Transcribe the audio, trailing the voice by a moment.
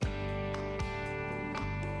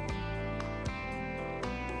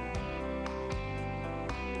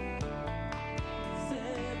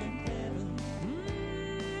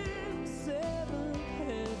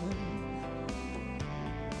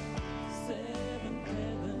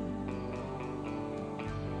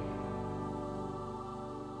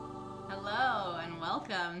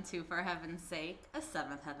welcome to For Heaven's Sake, a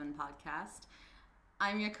Seventh Heaven podcast.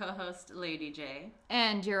 I'm your co-host, Lady J.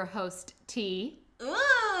 And your host, T.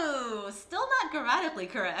 Ooh, still not grammatically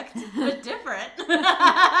correct, but different.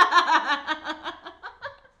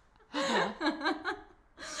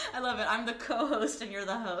 I love it. I'm the co-host and you're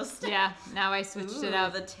the host. Yeah, now I switched it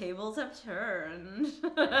up. The tables have turned.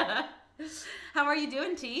 How are you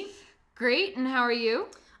doing, T? Great, and how are you?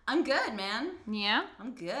 I'm good, man. Yeah?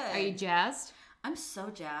 I'm good. Are you jazzed? I'm so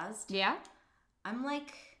jazzed. Yeah? I'm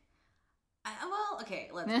like, okay,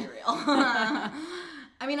 let's be real. I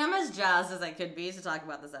mean, I'm as jazzed as I could be to talk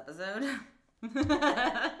about this episode.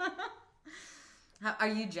 Are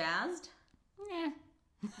you jazzed? Yeah.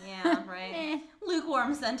 Yeah, right.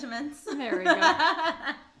 Lukewarm sentiments. There we go.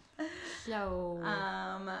 So.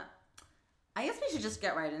 I guess we should just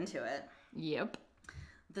get right into it. Yep.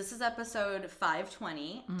 This is episode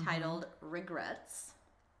 520, titled Regrets.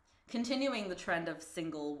 Continuing the trend of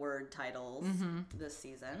single word titles this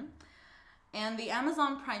season. And the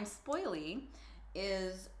Amazon Prime spoilie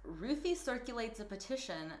is Ruthie circulates a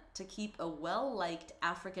petition to keep a well-liked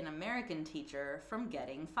African-American teacher from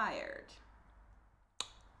getting fired.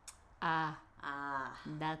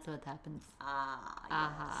 That's what happens.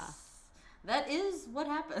 Yes. That is what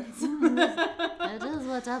happens. That is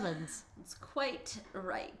what happens. It's quite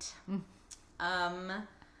right.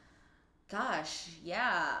 Gosh,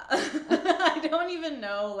 yeah. I don't even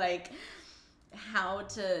know, how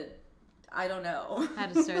to, I don't know. How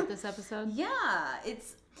to start this episode? Yeah,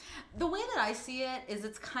 it's, the way that I see it is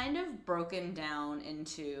it's kind of broken down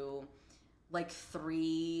into,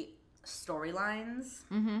 3 storylines.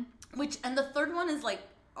 And the third one is,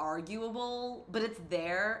 arguable, but it's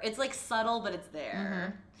there. It's, subtle, but it's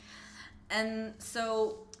there. And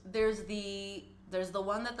so there's the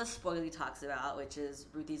one that the spoilie talks about, which is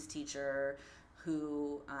Ruthie's teacher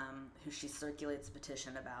who she circulates a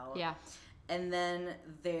petition about. Yeah. And then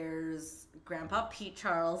there's Grandpa Pete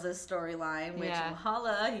Charles's storyline, which,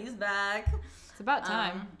 holla, he's back. It's about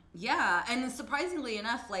time. Yeah, and surprisingly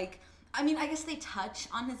enough, I guess they touch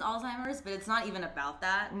on his Alzheimer's, but it's not even about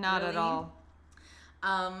that. Not really. at all.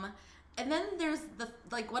 And then there's the,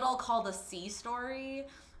 what I'll call the C story,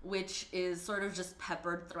 which is sort of just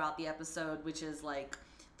peppered throughout the episode, which is,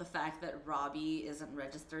 the fact that Robbie isn't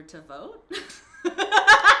registered to vote.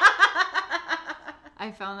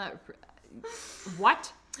 I found that...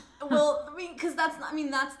 What? Well, because that's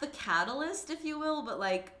the catalyst, if you will, but,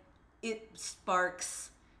 it sparks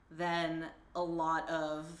then a lot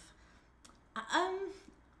of,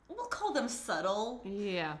 we'll call them subtle,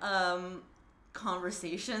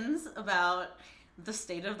 conversations about the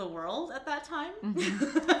state of the world at that time.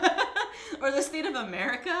 Or the state of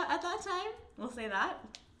America at that time. We'll say that.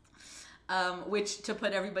 Which, to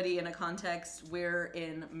put everybody in a context, we're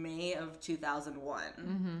in May of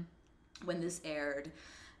 2001 when this aired.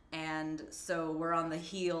 And so we're on the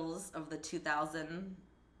heels of the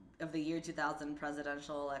year 2000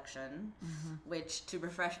 presidential election, which, to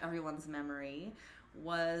refresh everyone's memory,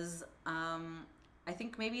 was, I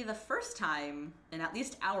think maybe the first time in at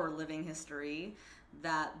least our living history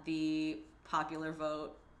that the popular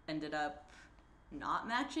vote ended up not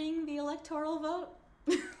matching the electoral vote.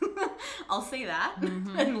 I'll say that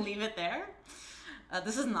and leave it there.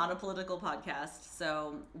 This is not a political podcast,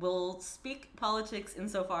 so we'll speak politics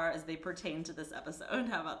insofar as they pertain to this episode.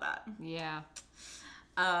 How about that? Yeah.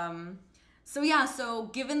 So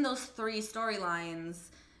given those 3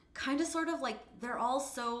 storylines, kind of sort of they're all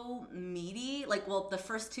so meaty. The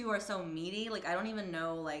first 2 are so meaty. I don't even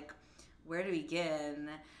know where to begin.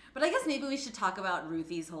 But I guess maybe we should talk about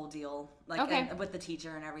Ruthie's whole deal, with the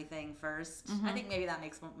teacher and everything first. I think maybe that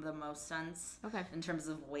makes the most sense. Okay. In terms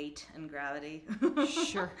of weight and gravity.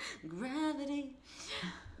 Sure. Gravity.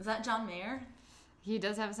 Is that John Mayer? He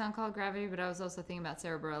does have a song called Gravity, but I was also thinking about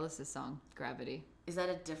Sarah Bareilles' song, Gravity. Is that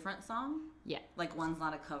a different song? Yeah. One's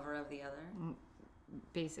not a cover of the other?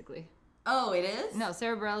 Basically. Oh, it is? No,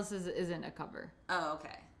 Sarah Bareilles isn't a cover. Oh,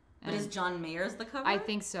 okay. But is John Mayer's the cover? I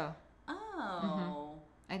think so. Oh.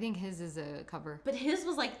 I think his is a cover. But his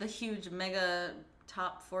was the huge mega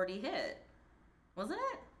top 40 hit. Wasn't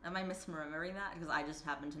it? Am I misremembering that? Because I just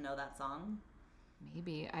happen to know that song.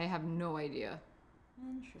 Maybe. I have no idea.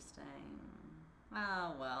 Interesting.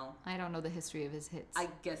 Oh, well. I don't know the history of his hits. I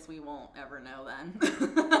guess we won't ever know then.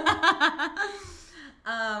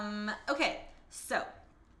 Okay, so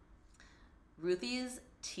Ruthie's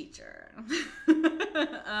teacher.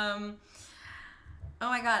 Oh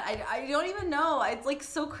my god, I don't even know. It's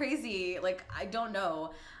so crazy. I don't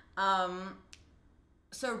know.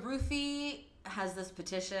 So Ruthie has this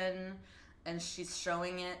petition and she's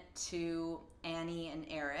showing it to Annie and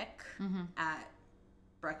Eric at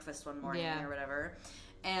breakfast one morning Yeah. or whatever.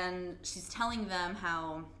 And she's telling them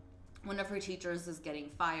how one of her teachers is getting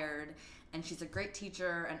fired, and she's a great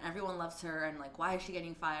teacher and everyone loves her, and like, why is she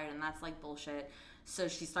getting fired? And that's like bullshit. So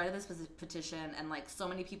she started this petition, and like so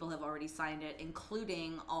many people have already signed it,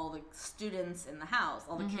 including all the students in the house,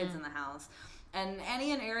 all the kids in the house. And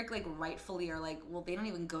Annie and Eric like rightfully are like, well, they don't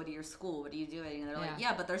even go to your school. What are you doing? And they're like,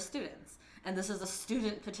 yeah, but they're students. And this is a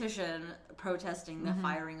student petition protesting the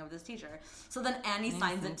firing of this teacher. So then Annie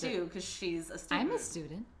signs it too, because she's a student. I'm a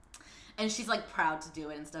student. And she's like proud to do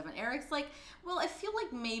it and stuff. And Eric's like, well, I feel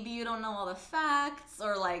like maybe you don't know all the facts,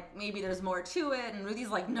 or like maybe there's more to it. And Ruthie's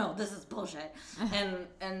like, no, this is bullshit.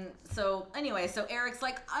 and so anyway, so Eric's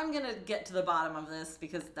like, I'm gonna get to the bottom of this,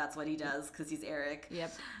 because that's what he does, because he's Eric.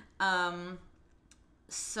 Yep.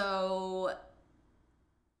 So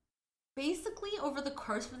basically over the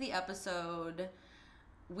course of the episode,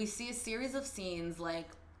 we see a series of scenes. Like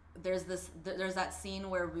there's that scene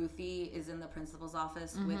where Ruthie is in the principal's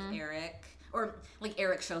office with Eric, or like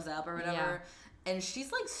Eric shows up or whatever, and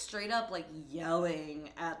she's like straight up like yelling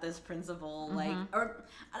at this principal, like, or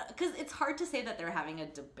because it's hard to say that they're having a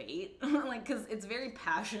debate, like, because it's very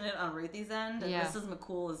passionate on Ruthie's end, and Mrs.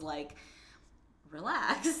 McCool is like,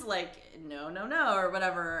 relax, like, no, or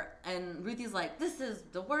whatever. And Ruthie's like, this is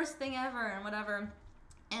the worst thing ever, and whatever.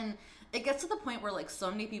 And it gets to the point where like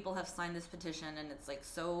so many people have signed this petition, and it's like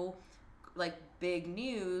so like big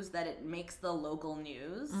news that it makes the local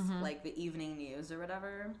news, like the evening news or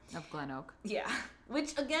whatever Of Glen Oak. Yeah,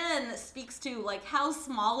 which again speaks to like how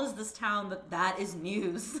small is this town that is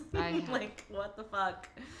news. Like, what the fuck.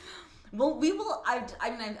 Well, we will. I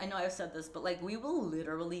mean, I know I've said this, but like, we will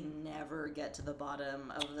literally never get to the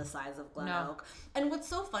bottom of the size of Glen Oak. And what's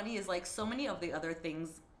so funny is like so many of the other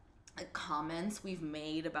things, like comments we've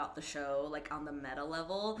made about the show, like on the meta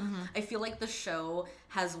level, I feel like the show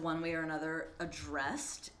has one way or another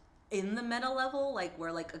addressed in the meta level, like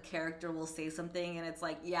where like a character will say something and it's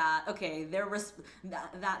like, yeah, okay,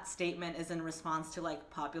 that statement is in response to like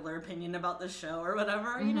popular opinion about the show or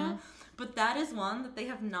whatever, you know. But that is one that they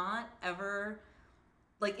have not ever,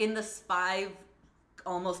 like in the 5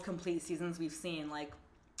 almost complete seasons we've seen, like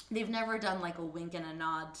they've never done like a wink and a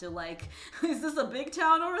nod to like, is this a big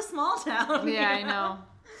town or a small town? Yeah, I know.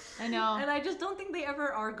 And I just don't think they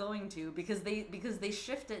ever are going to, because they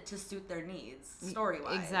shift it to suit their needs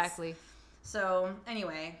story-wise. Exactly. So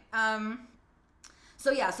anyway,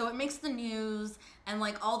 so it makes the news, and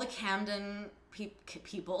like all the Camden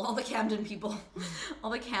people, all the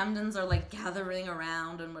Camdens are like gathering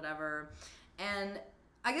around and whatever. And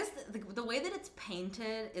I guess the way that it's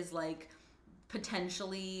painted is like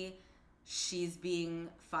potentially she's being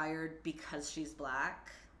fired because she's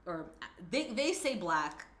black, or they say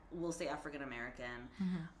black, we'll say African American,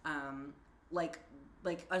 like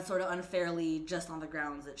sort of unfairly, just on the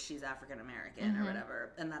grounds that she's African American or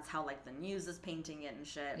whatever, and that's how like the news is painting it and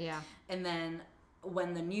shit. Yeah. And then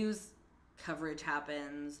when the news coverage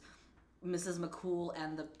happens, Mrs. McCool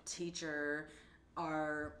and the teacher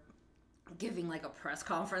are giving like a press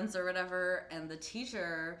conference or whatever, and the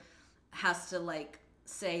teacher has to like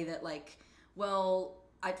say that like, well,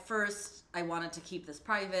 at first I wanted to keep this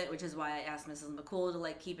private, which is why I asked Mrs. McCool to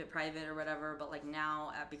like keep it private or whatever, but like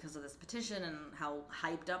now because of this petition and how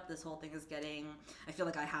hyped up this whole thing is getting, I feel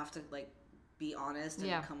like I have to like be honest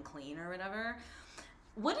and come clean or whatever.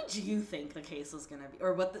 What did you think the case was gonna be,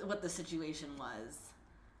 or what the situation was?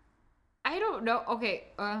 I don't know. Okay.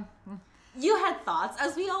 You had thoughts,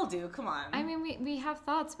 as we all do. Come on. I mean, we have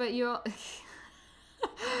thoughts, but you.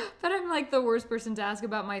 But I'm like the worst person to ask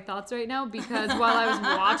about my thoughts right now, because while I was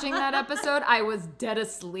watching that episode, I was dead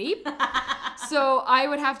asleep. So I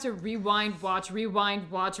would have to rewind, watch,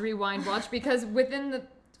 because within the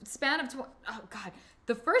span of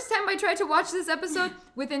the first time I tried to watch this episode,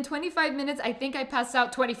 within 25 minutes, I think I passed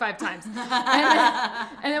out 25 times.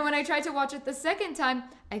 And then when I tried to watch it the second time,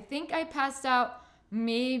 I think I passed out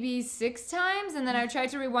maybe 6 times. And then I tried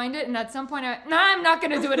to rewind it. And at some point, I'm not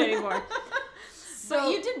going to do it anymore. So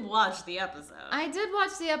but you did watch the episode. I did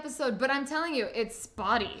watch the episode, but I'm telling you, it's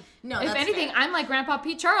spotty. No, if that's anything, fair. I'm like Grandpa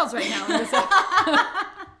Pete Charles right now in this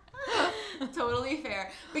Totally fair.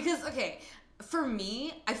 Because, okay, for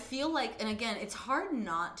me, I feel like, and again, it's hard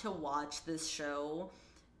not to watch this show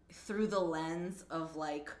through the lens of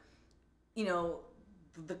like, you know,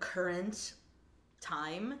 the current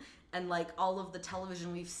time and like all of the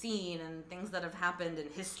television we've seen and things that have happened in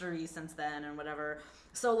history since then and whatever.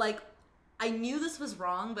 So like, I knew this was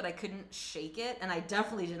wrong, but I couldn't shake it, and I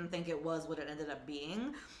definitely didn't think it was what it ended up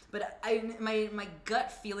being. But my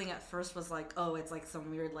gut feeling at first was like, oh, it's like some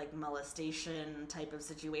weird like molestation type of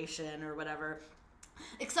situation or whatever.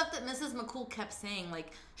 Except that Mrs. McCool kept saying,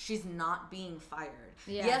 like, she's not being fired.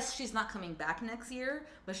 Yeah. Yes, she's not coming back next year,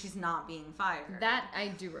 but she's not being fired. That I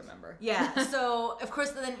do remember. Yeah. So, of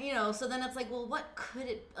course, then, so then it's like, well, what could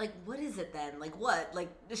it, like, what is it then? Like, what? Like,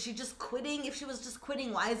 is she just quitting? If she was just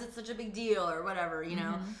quitting, why is it such a big deal or whatever,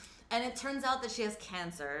 And it turns out that she has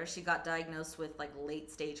cancer. She got diagnosed with, like,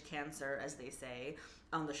 late stage cancer, as they say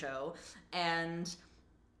on the show. And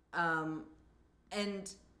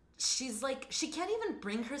she's like, she can't even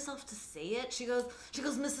bring herself to say it. She goes,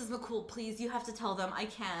 Mrs. McCool, please, you have to tell them, I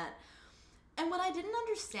can't. And what I didn't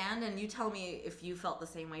understand, and you tell me if you felt the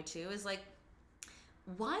same way too, is like,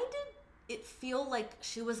 why did it feel like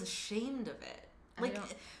she was ashamed of it?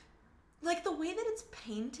 Like the way that it's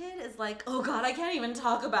painted is like, oh God, I can't even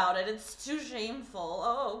talk about it. It's too shameful.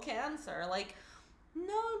 Oh, cancer. Like,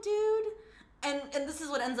 no, dude. And this is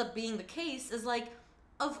what ends up being the case is like,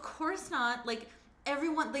 of course not. Like,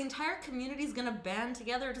 everyone, the entire community is gonna band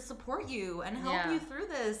together to support you and help you through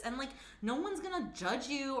this, and like no one's gonna judge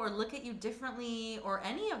you or look at you differently or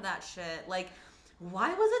any of that shit. Like,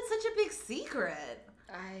 why was it such a big secret?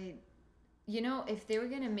 If they were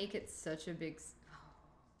gonna make it such a big, this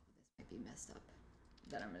might be messed up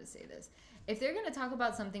that I'm gonna say this. If they're gonna talk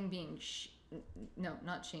about something being no,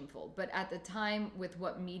 not shameful, but at the time with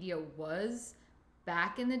what media was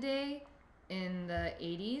back in the day in the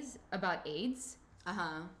 80s about AIDS.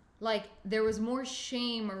 Like, there was more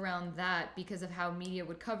shame around that because of how media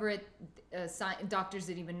would cover it. Doctors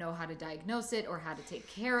didn't even know how to diagnose it or how to take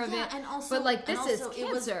care of it. And also, but like, this is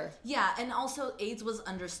cancer. And also AIDS was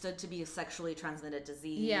understood to be a sexually transmitted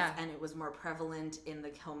disease. Yeah. And it was more prevalent in the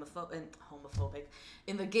homophobic,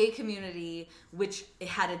 in the gay community, which it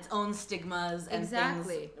had its own stigmas and things,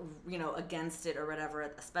 against it or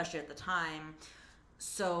whatever, especially at the time.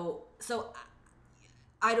 So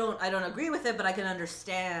I don't agree with it, but I can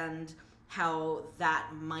understand how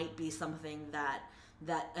that might be something that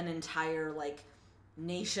an entire like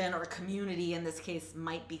nation or community in this case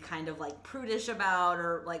might be kind of like prudish about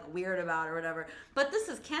or like weird about or whatever. But this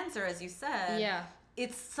is cancer, as you said. Yeah.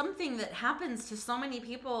 It's something that happens to so many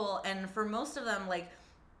people, and for most of them, like,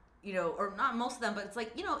 or not most of them, but it's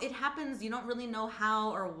like, it happens. You don't really know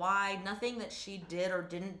how or why. Nothing that she did or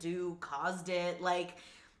didn't do caused it. Like,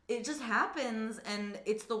 it just happens, and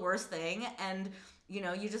it's the worst thing. And,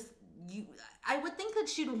 I would think that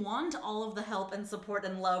she'd want all of the help and support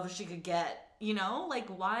and love she could get, like,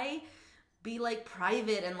 why be like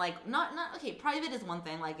private and like, okay, private is one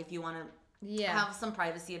thing. Like, if you want to have some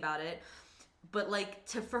privacy about it, but like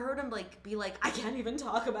for her to like be like, I can't even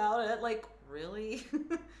talk about it. Like, really?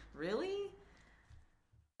 Really?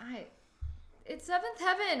 It's seventh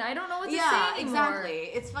heaven. I don't know what to say anymore. Exactly.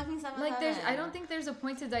 It's fucking seventh heaven. I don't think there's a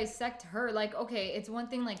point to dissect her. Like, okay, it's one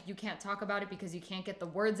thing, like, you can't talk about it because you can't get the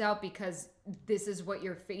words out because this is what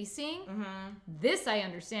you're facing. Mm-hmm. This I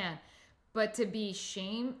understand. But to be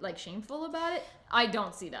shameful about it, I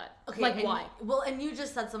don't see that. Okay, like, why? Well, and you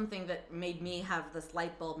just said something that made me have this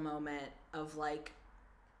light bulb moment of, like,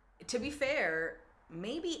 to be fair,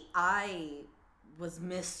 maybe I was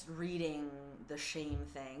misreading the shame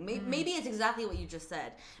thing. Maybe it's exactly what you just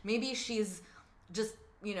said. Maybe she's just,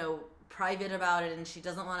 private about it and she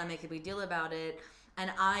doesn't want to make a big deal about it.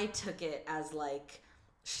 And I took it as like,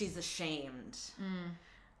 she's ashamed.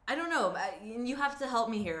 I don't know. You have to help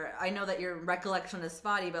me here. I know that your recollection is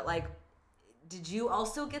spotty, but like, did you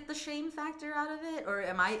also get the shame factor out of it? Or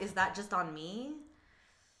is that just on me?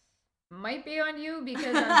 Might be on you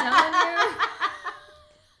because I'm telling you.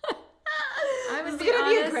 This is going to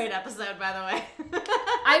be a great episode, by the way.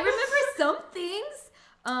 I remember some things.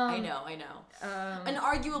 I know. And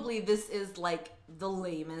arguably, this is like the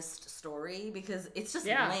lamest story because it's just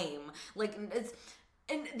lame. Like,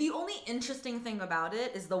 and the only interesting thing about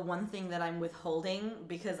it is the one thing that I'm withholding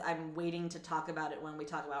because I'm waiting to talk about it when we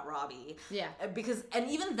talk about Robbie. Yeah. And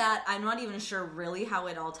even that, I'm not even sure really how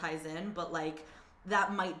it all ties in, but like,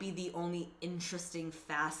 that might be the only interesting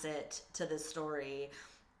facet to this story.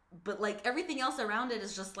 But like everything else around it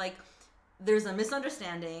is just like, there's a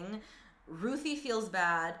misunderstanding. Ruthie feels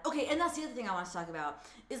bad. Okay, and that's the other thing I want to talk about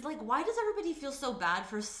is like, why does everybody feel so bad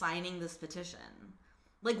for signing this petition?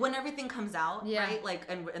 Like when everything comes out, right? Like,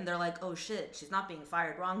 and they're like, oh shit, she's not being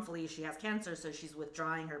fired wrongfully. She has cancer, so she's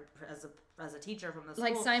withdrawing her as a teacher from the school.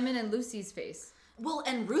 Like Simon and Lucy's face. Well,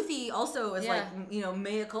 and Ruthie also is like,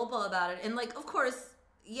 mea culpa about it. And like, of course,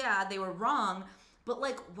 they were wrong. But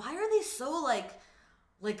like, why are they so like,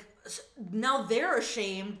 like, now they're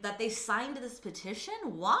ashamed that they signed this petition.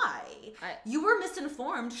 Why? You were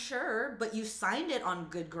misinformed, sure, but you signed it on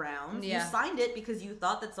good grounds. Yeah. You signed it because you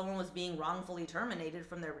thought that someone was being wrongfully terminated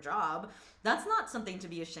from their job. That's not something to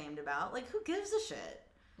be ashamed about. Like, who gives a shit?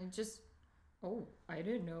 It just, oh, I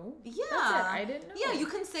didn't know. Yeah. That's it. I didn't know. Yeah, you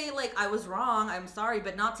can say, like, I was wrong, I'm sorry,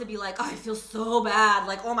 but not to be like, oh, I feel so bad.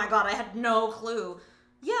 Like, oh my God, I had no clue.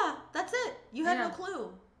 Yeah, that's it. You had no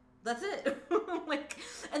clue. That's it. Like,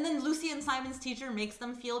 and then Lucy and Simon's teacher makes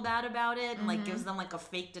them feel bad about it and like gives them like a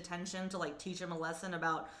fake detention to like teach them a lesson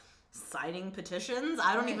about signing petitions.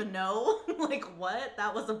 I don't even know like what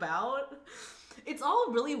that was about. It's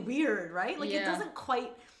all really weird, right? Like it doesn't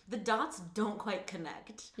quite, the dots don't quite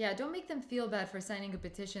connect. Yeah, don't make them feel bad for signing a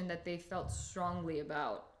petition that they felt strongly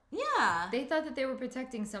about. Yeah. They thought that they were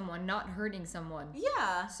protecting someone, not hurting someone.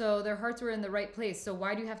 Yeah. So their hearts were in the right place. So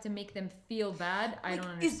why do you have to make them feel bad? I don't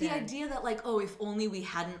understand. Is the idea that like, oh, if only we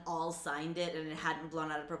hadn't all signed it and it hadn't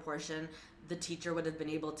blown out of proportion, the teacher would have been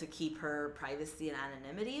able to keep her privacy and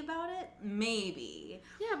anonymity about it? Maybe.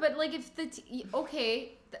 Yeah, but like if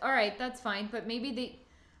okay, all right, that's fine. But maybe they...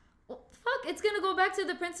 Fuck, it's gonna go back to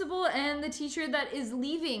the principal and the teacher that is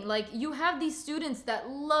leaving. Like, you have these students that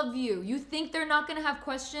love you. You think they're not gonna have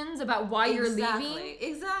questions about why you're leaving?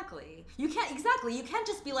 Exactly. You can't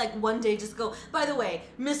just be like one day just go, by the way,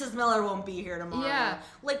 Mrs. Miller won't be here tomorrow. Yeah.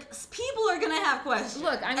 Like, people are gonna have questions.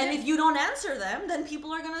 Look, if you don't answer them, then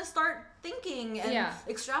people are gonna start thinking and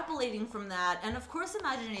extrapolating from that. And of course,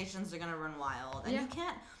 imaginations are gonna run wild. And you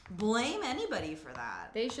can't blame anybody for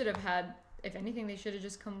that. They should have had... If anything, they should have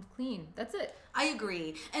just come clean. That's it. I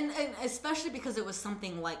agree. And especially because it was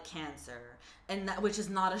something like cancer, and that, which is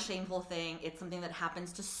not a shameful thing. It's something that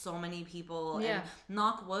happens to so many people. Yeah. And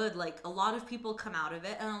knock wood, like, a lot of people come out of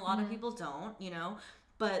it and a lot of people don't, you know?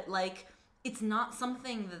 But, like, it's not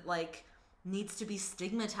something that, like, needs to be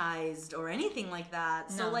stigmatized or anything like that.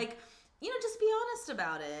 No. So, like... You know, just be honest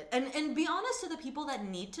about it. And be honest to the people that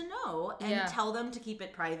need to know and tell them to keep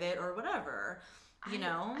it private or whatever. You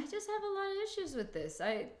know? I just have a lot of issues with this.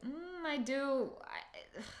 I do.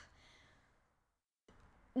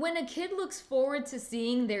 When a kid looks forward to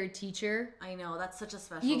seeing their teacher... I know, that's such a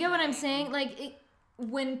special You get thing. what I'm saying? Like,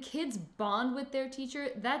 when kids bond with their teacher,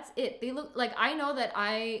 that's it. They look... Like, I know that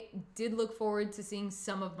I did look forward to seeing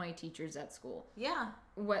some of my teachers at school. Yeah.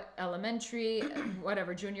 What, elementary,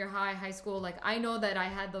 whatever, junior high, high school. Like, I know that I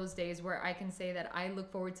had those days where I can say that I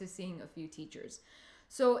look forward to seeing a few teachers.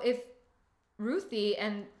 So if Ruthie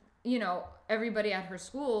and, you know, everybody at her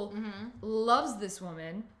school loves this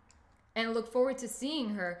woman and look forward to seeing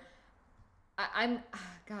her, not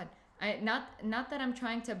that I'm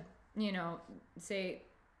trying to, you know, say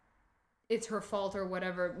it's her fault or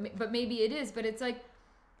whatever, but maybe it is, but it's like,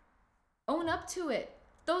 own up to it.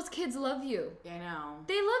 Those kids love you. I know.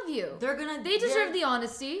 They love you. They deserve they're, the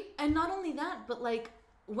honesty. And not only that, but like,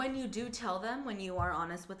 when you do tell them, when you are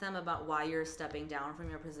honest with them about why you're stepping down from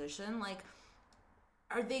your position, like,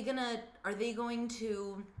 are they going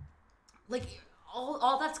to, like,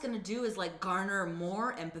 all that's gonna do is like garner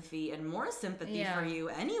more empathy and more sympathy for you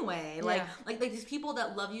anyway. Like these people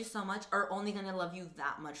that love you so much are only gonna love you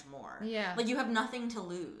that much more. Yeah. Like, you have nothing to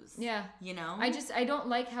lose. Yeah. You know? I don't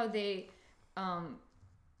like how they,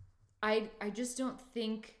 I just don't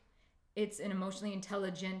think it's an emotionally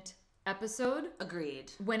intelligent episode.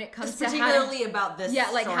 Agreed. When it comes to particularly about this. Yeah,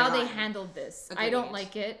 like how they handled this. Agreed. I don't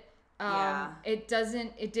like it.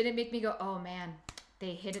 It didn't make me go, oh man,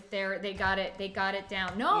 they hit it there, they got it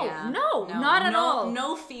down. No, not at all.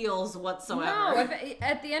 No feels whatsoever. No,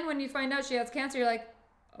 at the end when you find out she has cancer, you're like,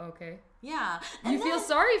 okay. Yeah. And you feel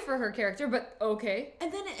sorry for her character, but okay.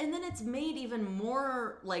 And then it's made even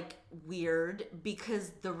more like weird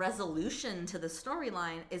because the resolution to the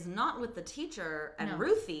storyline is not with the teacher and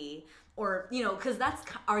Ruthie, or, you know, because that's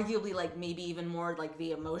arguably like maybe even more like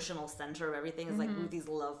the emotional center of everything is like Ruthie's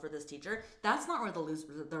love for this teacher. That's not where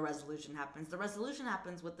the resolution happens. The resolution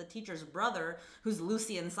happens with the teacher's brother, who's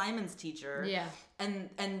Lucy and Simon's teacher. Yeah.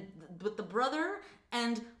 And with the brother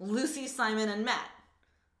and Lucy, Simon, and Matt.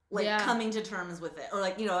 Like, coming to terms with it. Or,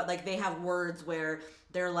 like, you know, like, they have words where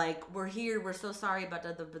they're like, we're here, we're so sorry about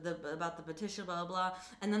the petition, blah, blah, blah.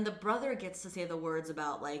 And then the brother gets to say the words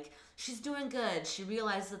about, like, she's doing good. She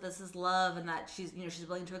realizes that this is love and that she's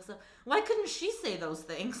willing to accept. Why couldn't she say those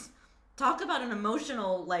things? Talk about an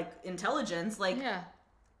emotional, like, intelligence. Like,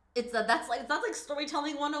 that's like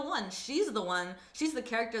storytelling 101. She's the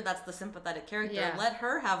character that's the sympathetic character. Yeah. Let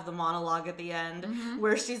her have the monologue at the end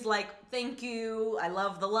where she's like, thank you, I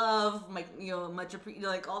love the love, like, you know, much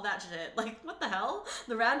like all that shit. Like, what the hell?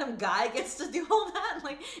 The random guy gets to do all that?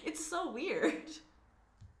 Like, it's so weird.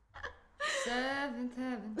 Seventh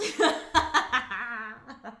heaven.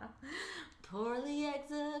 Poorly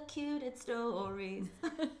executed stories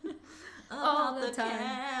All about the the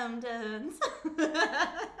time. Camdens.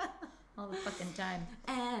 All the fucking time.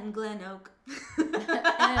 And Glen Oak.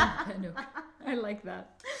 I like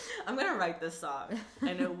that. I'm gonna write this song,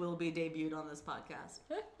 and it will be debuted on this podcast.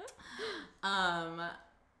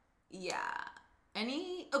 Yeah.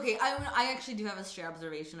 I actually do have a stray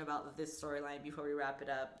observation about this storyline before we wrap it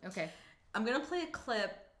up. Okay. I'm gonna play a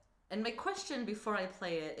clip, and my question before I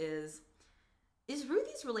play it is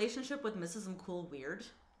Ruthie's relationship with Mrs. McCool weird?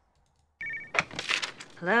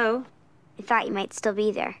 Hello? I thought you might still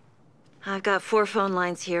be there. I've got 4 phone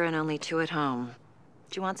lines here and only 2 at home.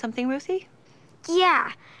 Do you want something, Ruthie?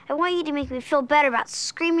 Yeah, I want you to make me feel better about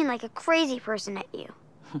screaming like a crazy person at you.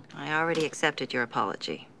 I already accepted your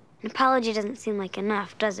apology. An apology doesn't seem like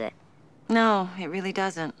enough, does it? No, it really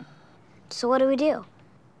doesn't. So what do?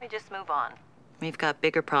 We just move on. We've got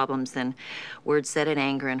bigger problems than words said in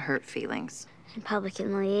anger and hurt feelings. And public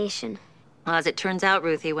humiliation. Well, as it turns out,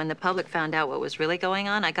 Ruthie, when the public found out what was really going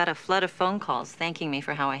on, I got a flood of phone calls thanking me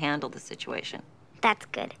for how I handled the situation. That's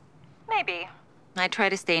good. Maybe. I try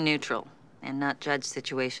to stay neutral and not judge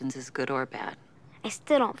situations as good or bad. I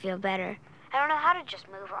still don't feel better. I don't know how to just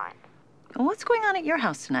move on. Well, what's going on at your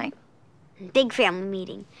house tonight? Big family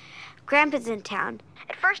meeting. Grandpa's in town.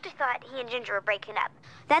 At first I thought he and Ginger were breaking up.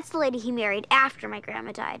 That's the lady he married after my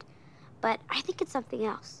grandma died. But I think it's something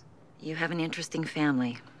else. You have an interesting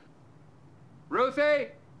family. Ruthie!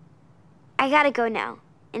 I gotta go now.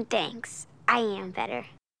 And thanks. I am better.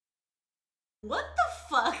 What the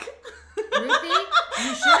fuck? Ruthie,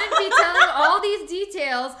 you shouldn't be telling all these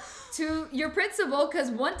details to your principal because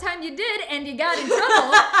one time you did and you got in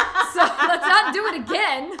trouble. So let's not do it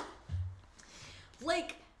again.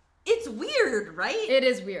 Like, it's weird, right? It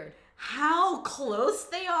is weird. How close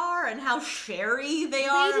they are and how sherry they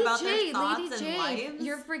are about their thoughts and lives.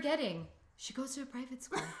 You're forgetting. She goes to a private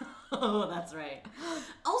school. Oh, that's right.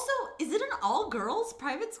 Also, is it an all-girls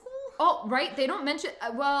private school? Oh, right. They don't mention. I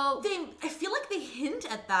feel like they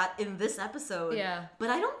hint at that in this episode. Yeah. But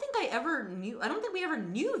I don't think we ever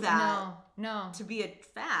knew that. No. To be a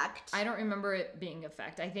fact. I don't remember it being a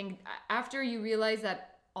fact. I think after you realize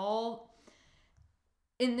that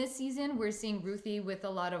in this season, we're seeing Ruthie with a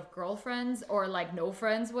lot of girlfriends or like no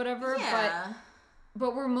friends, whatever. Yeah.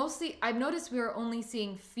 But we're mostly, I've noticed we're only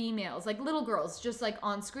seeing females, like little girls, just like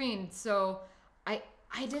on screen. So I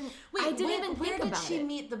didn't even think about it. Where did she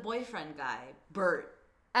meet the boyfriend guy, Bert?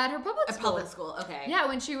 At her public school. At public school, okay. Yeah,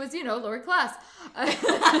 when she was, lower class.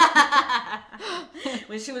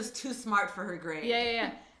 When she was too smart for her grade.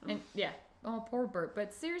 Yeah. And yeah. Oh, poor Bert.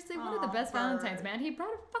 But seriously, one of the best Bert. Valentines, man. He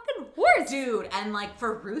brought a fucking horse. Dude, and like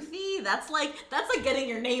for Ruthie, that's like getting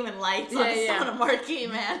your name in lights on a marquee,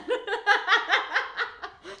 man.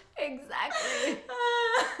 Exactly.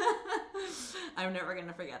 I'm never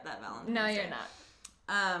gonna forget that Valentine's No, Day. you're not.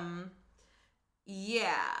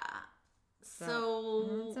 Yeah.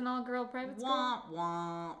 So it's an all-girl private school.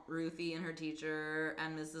 Womp, Ruthie and her teacher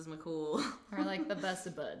and Mrs. McCool Are like the best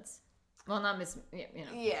of buds. Well, not Miss,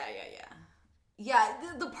 Yeah. Yeah,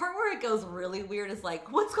 the part where it goes really weird is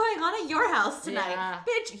like, what's going on at your house tonight? Yeah.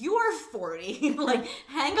 Bitch, you are 40. Like,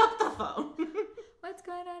 hang up the phone. What's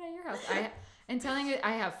going on at your house? And telling it,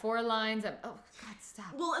 I have 4 lines. Oh, God,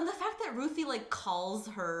 stop. Well, and the fact that Ruthie, like, calls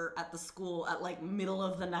her at the school at, like, middle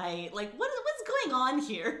of the night. Like, what's going on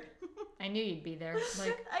here? I knew you'd be there.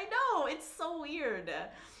 Like, I know. It's so weird.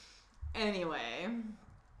 Anyway.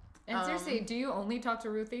 And seriously, do you only talk to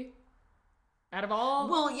Ruthie? Out of all?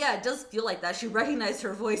 Well, yeah, it does feel like that. She recognized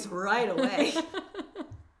her voice right away.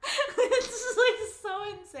 It's just, like, so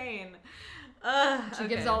insane. She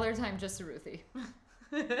gives all her time just to Ruthie.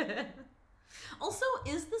 Also,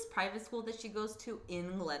 is this private school that she goes to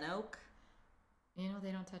in Glen Oak?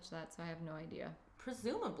 They don't touch that, so I have no idea.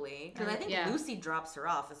 Presumably. Because I think yeah. Lucy drops her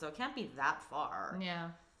off, so it can't be that far. Yeah.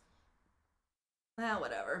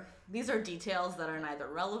 Whatever. These are details that are neither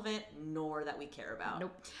relevant nor that we care about.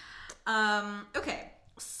 Nope. Okay,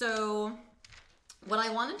 so what I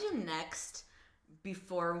want to do next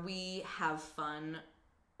before we have fun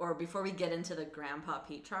or before we get into the Grandpa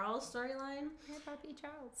Pete Charles storyline.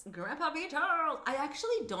 Grandpa Pete Charles. I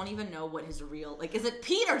actually don't even know what his real, like, is it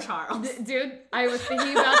Pete or Charles? Dude, I was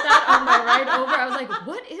thinking about that on my ride over. I was like,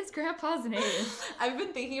 what is Grandpa's name? I've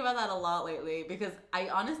been thinking about that a lot lately because I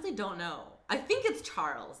honestly don't know. I think it's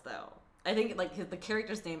Charles, though. I think, like, the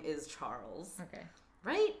character's name is Charles. Okay.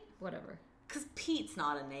 Right? Whatever. because Pete's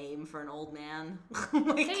not a name for an old man.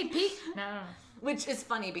 Like, Hey, Pete. No. which is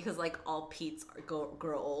funny because like all Pete's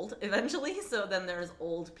grow old eventually, so then there's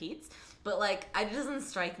old Pete's. But like, it doesn't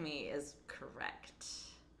strike me as correct.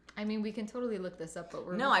 I mean, we can totally look this up, but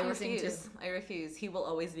we're No, I refusing refuse. to. I refuse. He will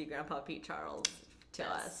always be Grandpa Pete Charles to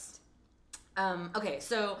Yes. us. Okay,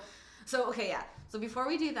 so okay, yeah. So before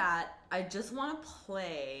we do that, I just want to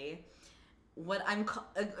play what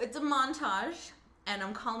it's a montage, and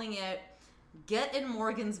I'm calling it "Get in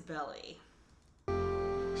Morgan's Belly."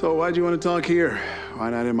 So why'd you want to talk here? Why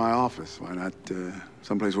not in my office? Why not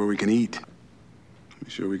someplace where we can eat? You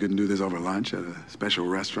sure we couldn't do this over lunch at a special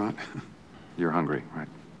restaurant? You're hungry, right?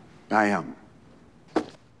 I am.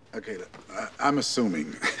 Okay, look, I'm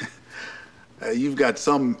assuming you've got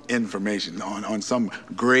some information on some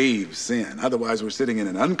grave sin. Otherwise, we're sitting in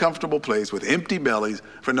an uncomfortable place with empty bellies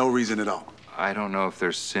for no reason at all. I don't know if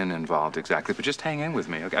there's sin involved exactly, but just hang in with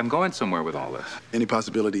me. Okay? I'm going somewhere with all this. Any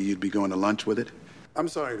possibility you'd be going to lunch with it? I'm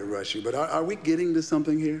sorry to rush you, but are we getting to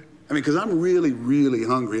something here? I mean, because I'm really, really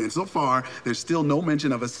hungry, and so far, there's still no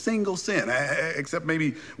mention of a single sin, except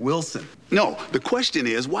maybe Wilson. No, the question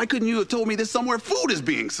is, why couldn't you have told me this somewhere food is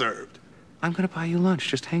being served? I'm gonna buy you lunch.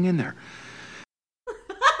 Just hang in there.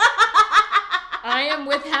 I am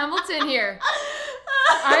with Hamilton here.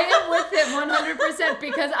 I am with him 100%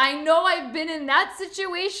 because I know I've been in that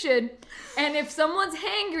situation. And if someone's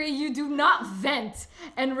hangry, you do not vent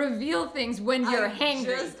and reveal things when you're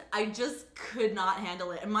hangry. I just could not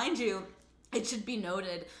handle it. And mind you, it should be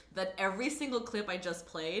noted that every single clip I just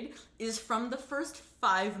played is from the first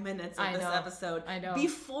 5 minutes of this episode. I know.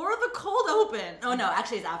 Before the cold open. Oh no,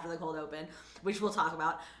 actually it's after the cold open, which we'll talk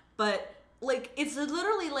about. But like, it's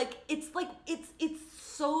literally like, it's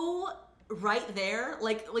so right there.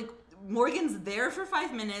 Like Morgan's there for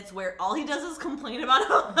 5 minutes where all he does is complain about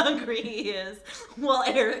how hungry he is while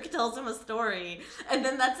Eric tells him a story. And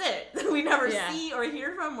then that's it. We never see or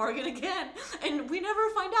hear from Morgan again. And we never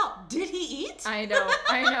find out, did he eat? I know.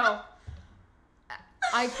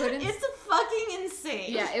 I couldn't. It's fucking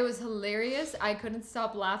insane. Yeah, it was hilarious. I couldn't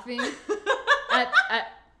stop laughing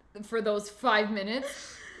for those 5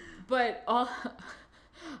 minutes. But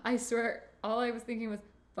I swear, all I was thinking was,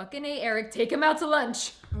 fucking A, Eric, take him out to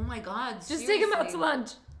lunch. Oh my God, Just take him out to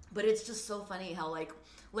lunch. But it's just so funny how like,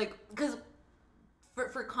 because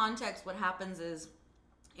for context, what happens is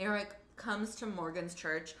Eric comes to Morgan's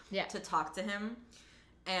church to talk to him,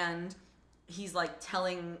 and he's like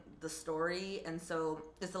telling the story, and so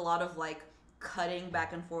there's a lot of like cutting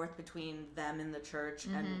back and forth between them in the church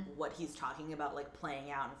and what he's talking about, like playing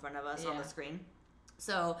out in front of us on the screen.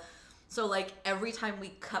 So like every time we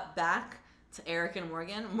cut back to Eric and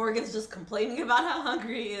Morgan's just complaining about how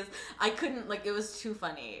hungry he is. I couldn't, like, it was too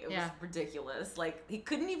funny. It was ridiculous. Like, he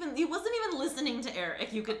wasn't even listening to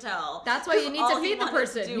Eric, you could tell. That's why you need to feed the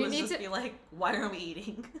person. You need to be like, why are we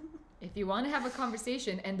eating? If you want to have a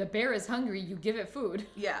conversation and the bear is hungry, you give it food.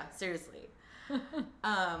 Yeah, seriously.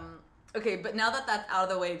 Okay, but now that that's out of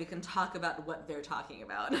the way, we can talk about what they're talking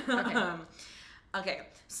about. Okay,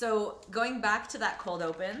 so going back to that cold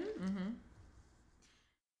open,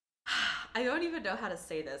 I don't even know how to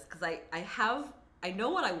say this because I know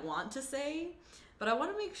what I want to say, but I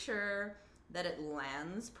want to make sure that it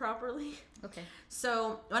lands properly. Okay.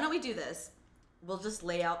 So why don't we do this? We'll just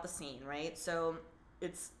lay out the scene, right? So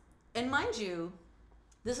and mind you,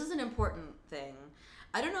 this is an important thing.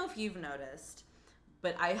 I don't know if you've noticed,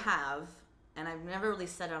 but I have, and I've never really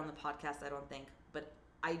said it on the podcast, I don't think, but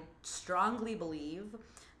I strongly believe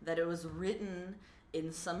that it was written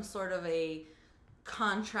in some sort of a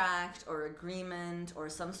contract or agreement or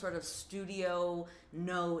some sort of studio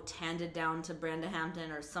note handed down to Brenda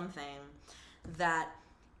Hampton or something, that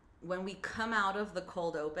when we come out of the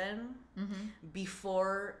cold open,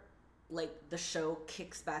 before like the show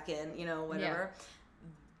kicks back in, whatever,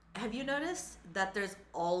 have you noticed that there's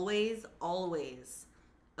always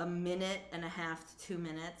a minute and a half to 2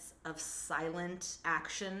 minutes of silent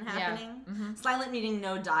action happening? Silent meaning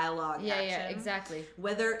no dialogue action. Yeah, exactly.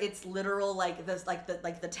 Whether it's literal, like this, like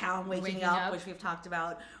the town waking up, which we've talked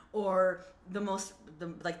about, or the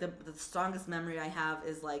strongest memory I have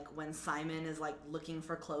is like when Simon is like looking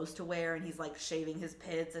for clothes to wear and he's like shaving his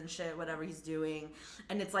pits and shit, whatever he's doing,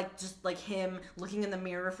 and it's like just like him looking in the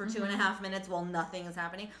mirror for 2.5 minutes while nothing is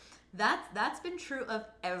happening. That's been true of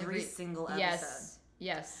every single episode.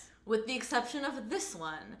 Yes. With the exception of this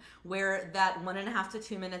one, where that 1.5 to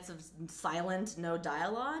 2 minutes of silent, no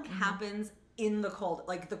dialogue happens in the cold.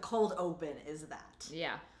 Like, the cold open is that.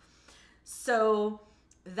 Yeah. So,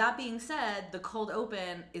 that being said, the cold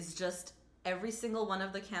open is just every single one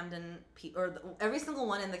of the Camden every single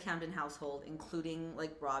one in the Camden household, including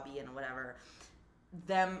like Robbie and whatever,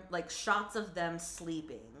 them like shots of them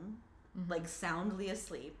sleeping, like soundly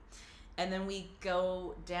asleep. And then we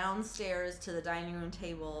go downstairs to the dining room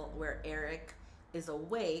table where Eric is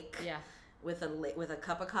awake with a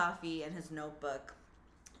cup of coffee and his notebook.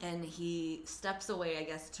 And he steps away, I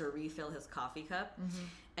guess, to refill his coffee cup.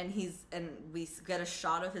 And we get a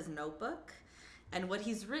shot of his notebook. And what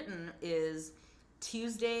he's written is,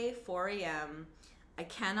 Tuesday, 4 a.m., I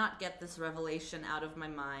cannot get this revelation out of my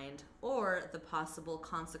mind or the possible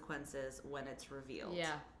consequences when it's revealed.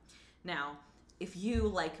 Yeah. Now, if you,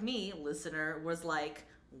 like me, listener, was like,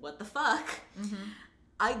 what the fuck?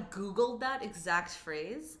 I Googled that exact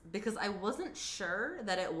phrase because I wasn't sure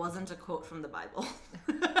that it wasn't a quote from the Bible.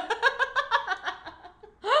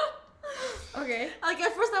 Okay. Like,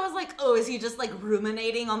 at first I was like, oh, is he just, like,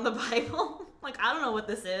 ruminating on the Bible? Like, I don't know what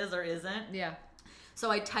this is or isn't. Yeah.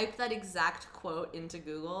 So I typed that exact quote into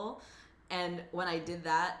Google, and when I did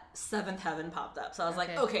that, Seventh Heaven popped up. So I was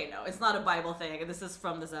like, okay, no, it's not a Bible thing. This is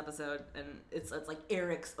from this episode, and it's like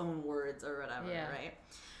Eric's own words or whatever, right?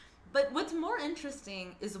 But what's more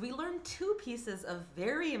interesting is we learned 2 pieces of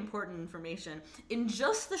very important information in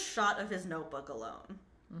just the shot of his notebook alone.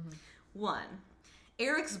 1,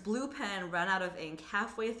 Eric's blue pen ran out of ink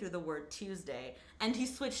halfway through the word Tuesday, and he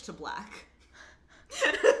switched to black.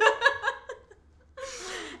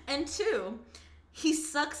 And 2, he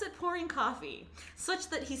sucks at pouring coffee, such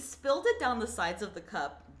that he spilled it down the sides of the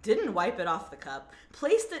cup, didn't wipe it off the cup,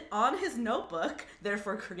 placed it on his notebook,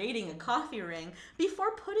 therefore creating a coffee ring,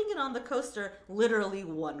 before putting it on the coaster literally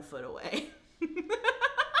 1 foot away.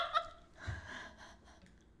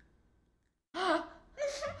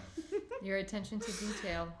 Your attention to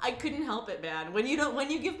detail. I couldn't help it, man. When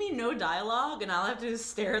you give me no dialogue and I'll have to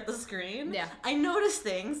stare at the screen, I notice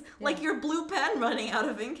things like your blue pen running out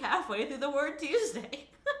of ink halfway through the word Tuesday.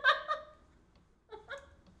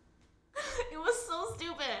 It was so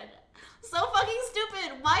stupid. So fucking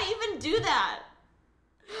stupid. Why even do that?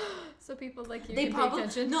 So people like you can pay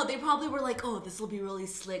attention? No, they probably were like, oh, this will be really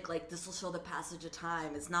slick. Like, this will show the passage of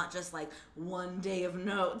time. It's not just like 1 day of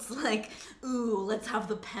notes. Like, ooh, let's have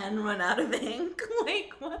the pen run out of ink.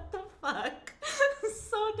 Like, what the fuck?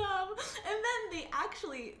 So dumb. And then they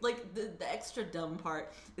actually, like, the extra dumb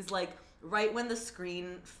part is like, right when the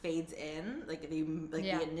screen fades in, like the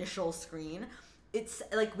initial screen, it's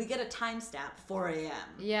like we get a timestamp, 4 a.m.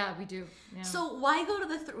 Yeah, we do. Yeah. So why go to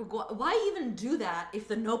the why even do that if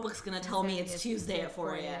the notebook's gonna tell me it's Tuesday at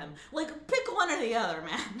 4 a.m. Like, pick one or the other,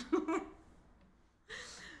 man.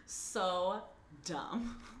 So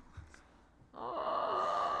dumb.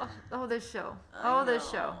 Oh, this show. This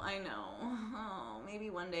show. I know. Oh, maybe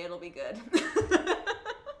one day it'll be good.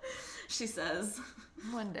 She says.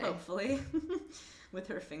 One day. Hopefully. With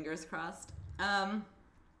her fingers crossed.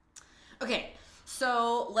 Okay.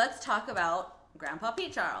 So let's talk about Grandpa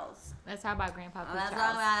Pete Charles. Let's talk about Grandpa Pete Let's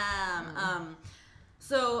Charles. talk about him.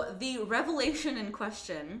 So the revelation in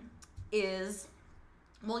question is,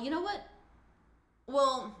 well, you know what?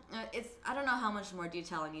 Well, I don't know how much more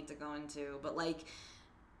detail I need to go into, but like,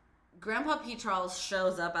 Grandpa Pete Charles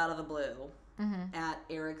shows up out of the blue at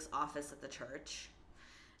Eric's office at the church,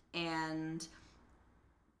 and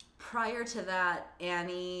prior to that,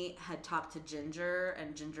 Annie had talked to Ginger,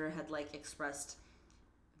 and Ginger had like expressed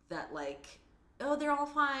that like, oh, they're all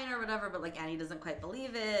fine or whatever, but like Annie doesn't quite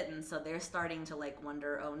believe it, and so they're starting to like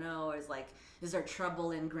wonder, oh no, is there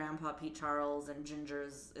trouble in Grandpa Pete Charles and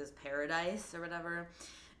Ginger's is paradise or whatever.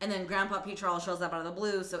 And then Grandpa Pete Charles shows up out of the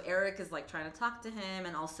blue, so Eric is like trying to talk to him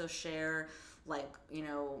and also share like, you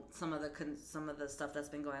know, some of the stuff that's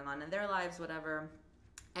been going on in their lives, whatever.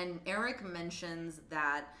 And Eric mentions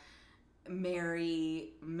that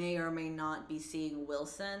Mary may or may not be seeing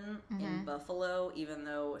Wilson in Buffalo, even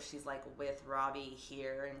though she's like with Robbie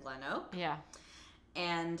here in Glen Oak. Yeah.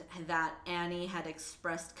 And that Annie had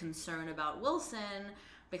expressed concern about Wilson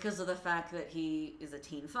because of the fact that he is a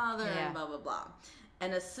teen father and blah, blah, blah.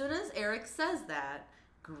 And as soon as Eric says that,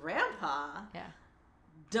 Grandpa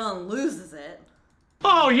done loses it.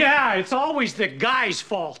 Oh, yeah, it's always the guy's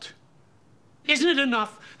fault. Isn't it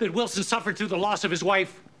enough that Wilson suffered through the loss of his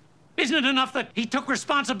wife? Isn't it enough that he took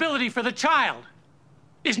responsibility for the child?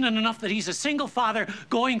 Isn't it enough that he's a single father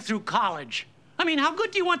going through college? I mean, how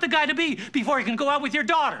good do you want the guy to be before he can go out with your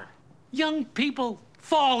daughter? Young people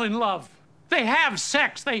fall in love. They have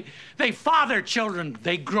sex. They father children.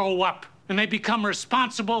 They grow up. And they become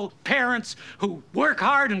responsible parents who work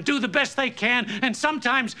hard and do the best they can. And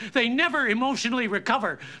sometimes they never emotionally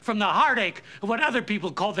recover from the heartache of what other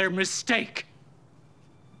people call their mistake.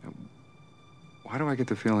 Why do I get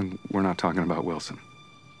the feeling we're not talking about Wilson?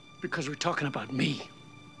 Because we're talking about me.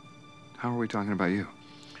 How are we talking about you?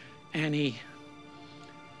 Annie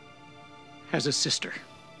has a sister.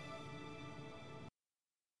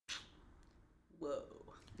 Whoa.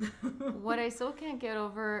 What I still can't get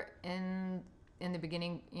over in the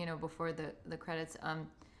beginning, before the credits,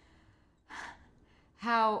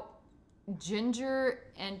 how Ginger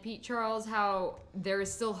and Pete Charles, how there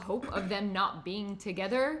is still hope of them not being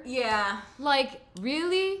together. Yeah. Like,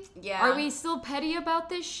 really? Yeah. Are we still petty about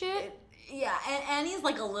this shit? Yeah, and Annie's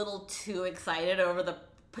like a little too excited over the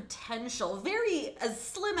potential, very as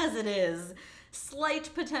slim as it is,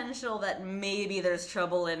 slight potential that maybe there's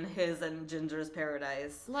trouble in his and Ginger's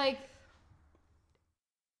paradise. Like,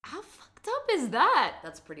 how fucked up is that?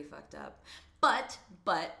 That's pretty fucked up. But,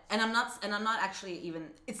 and I'm not actually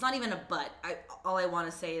even, it's not even a but. All I want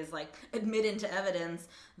to say is like admit into evidence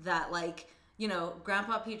that like,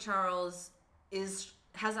 Grandpa Pete Charles has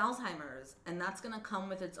Alzheimer's, and that's gonna come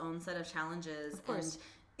with its own set of challenges. Of course. And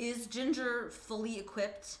is Ginger fully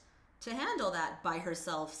equipped to handle that by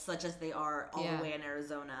herself, such as they are all the way in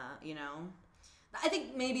Arizona? I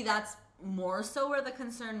think maybe that's more so where the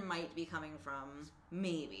concern might be coming from.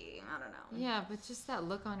 Maybe, I don't know. Yeah, but just that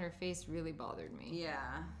look on her face really bothered me. Yeah,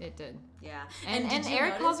 it did. Yeah, and did you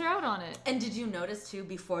Eric notice, calls her out on it. And did you notice too,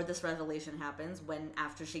 before this revelation happens,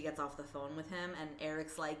 after she gets off the phone with him, and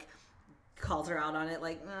Eric's like, calls her out on it,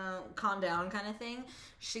 like, calm down kind of thing.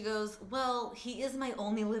 She goes, well, he is my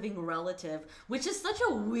only living relative, which is such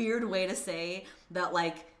a weird way to say that,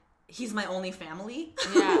 like, he's my only family.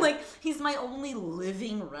 Yeah. Like, he's my only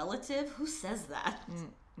living relative. Who says that?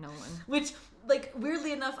 No one. Which, like,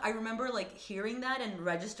 weirdly enough, I remember, like, hearing that and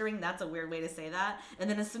registering that's a weird way to say that. And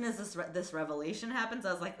then as soon as this revelation happens,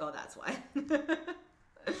 I was like, oh, that's why.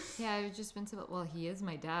 Yeah, I've just been so, well, he is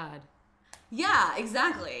my dad. Yeah,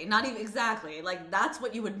 exactly. Not even exactly. Like, that's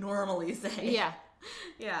what you would normally say. Yeah.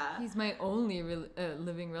 Yeah. He's my only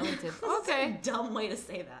living relative. That's Okay. a dumb way to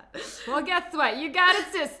say that. Well, guess what? You got a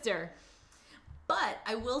sister. But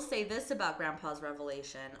I will say this about Grandpa's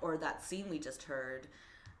revelation, or that scene we just heard.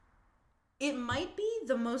 It might be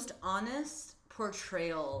the most honest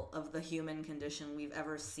portrayal of the human condition we've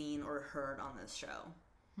ever seen or heard on this show.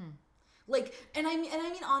 Like, and I mean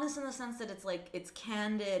honest in the sense that it's like, it's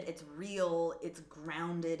candid, it's real, it's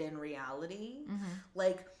grounded in reality.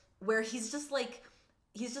 Like, where he's just like,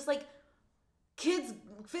 kids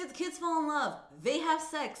fall in love, they have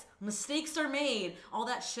sex, mistakes are made, all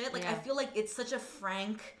that shit. Like, I feel like it's such a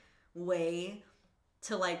frank way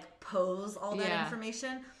to like pose all that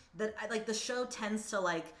information that like the show tends to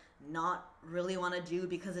like not really want to do,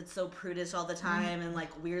 because it's so prudish all the time and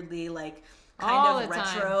like weirdly like kind of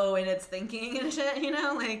retro in its thinking and shit,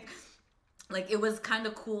 like it was kind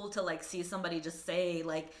of cool to like see somebody just say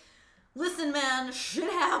like, listen man,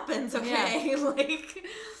 shit happens, okay? Like,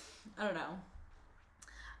 I don't know.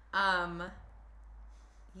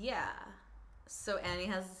 Yeah, so Annie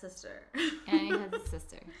has a sister. Annie has a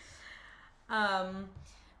sister.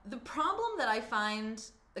 The problem that I find,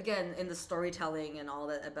 again, in the storytelling and all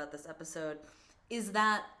that about this episode, is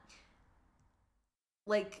that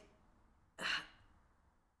like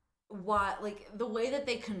the way that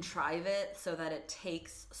they contrive it so that it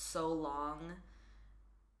takes so long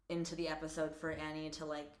into the episode for Annie to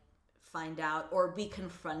like find out or be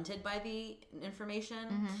confronted by the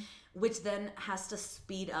information, which then has to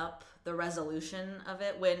speed up the resolution of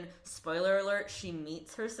it when, spoiler alert, she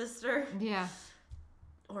meets her sister. Yeah.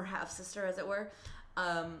 Or half sister, as it were.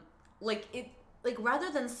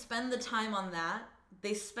 Rather than spend the time on that,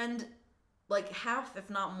 they spend like half, if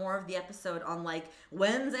not more, of the episode on like,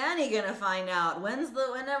 when's Annie gonna find out? When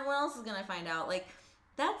everyone else is gonna find out? Like,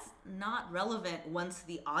 that's not relevant once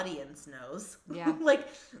the audience knows. Yeah. like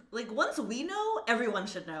once we know, everyone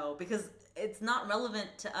should know, because it's not relevant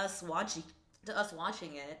to us watching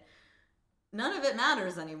it. None of it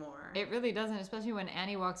matters anymore. It really doesn't, especially when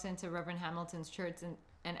Annie walks into Reverend Hamilton's church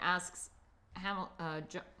and asks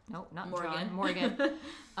Morgan,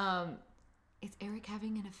 is Eric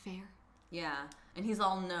having an affair? Yeah, and he's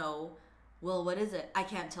all, no. Well, what is it? I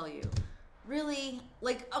can't tell you. Really?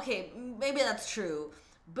 Like, okay, maybe that's true,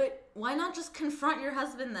 but why not just confront your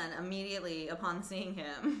husband then immediately upon seeing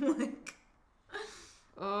him? Like,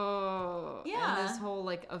 oh, yeah. And this whole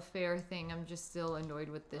like affair thing, I'm just still annoyed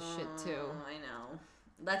with this shit too. I know.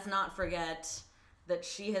 Let's not forget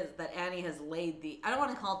that Annie has laid I don't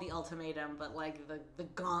want to call it the ultimatum, but like the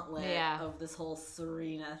gauntlet of this whole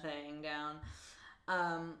Serena thing down.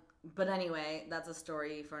 But anyway, that's a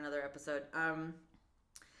story for another episode.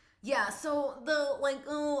 Yeah, so the like,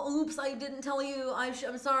 oh, oops, I didn't tell you.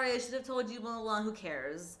 I'm sorry, I should have told you, blah, blah, blah. Who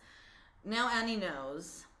cares? now Annie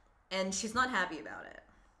knows, and she's not happy about it,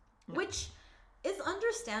 which is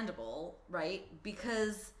understandable, right?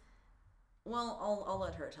 Because, well, I'll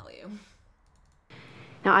let her tell you.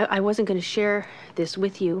 Now, I wasn't going to share this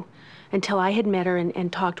with you until I had met her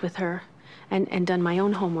and talked with her and done my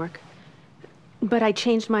own homework. But I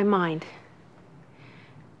changed my mind.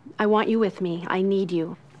 I want you with me. I need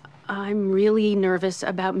you. I'm really nervous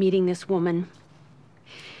about meeting this woman.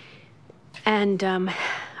 And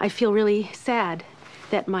I feel really sad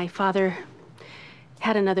that my father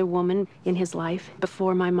had another woman in his life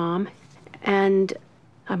before my mom. And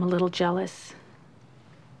I'm a little jealous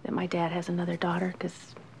that my dad has another daughter,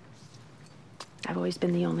 because I've always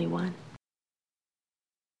been the only one.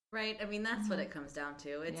 Right? I mean, that's what it comes down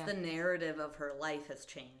to. It's the narrative of her life has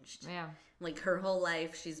changed. Yeah. Like, her whole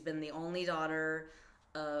life, she's been the only daughter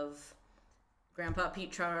of Grandpa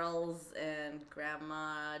Pete Charles and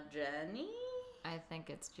Grandma Jenny? I think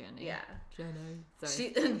it's Jenny. Yeah. Jenny.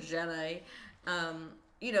 Sorry. Jenny.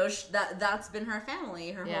 You know, that's been her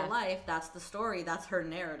family her whole life. That's the story. That's her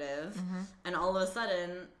narrative. And all of a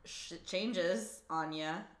sudden, shit changes on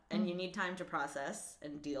you, and you need time to process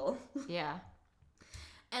and deal. Yeah.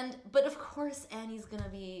 But of course, Annie's gonna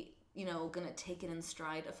be, you know, gonna take it in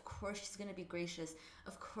stride. Of course, she's gonna be gracious.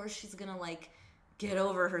 Of course, she's gonna, like, get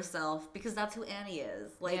over herself, because that's who Annie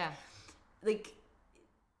is. Like,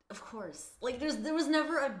 of course. Like, there was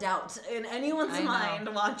never a doubt in anyone's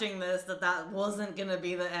mind watching this that wasn't gonna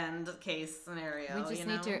be the end case scenario.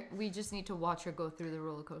 We just need to watch her go through the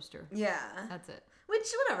roller coaster. Yeah. That's it. Which,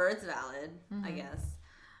 whatever, it's valid, I guess.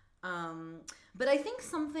 But I think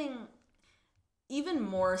something even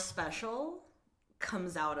more special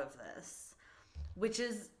comes out of this, which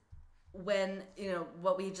is when, you know,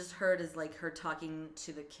 what we just heard is, like, her talking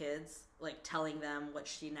to the kids, like, telling them what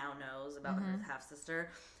she now knows about her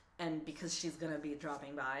half-sister, and because she's gonna be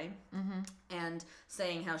dropping by, and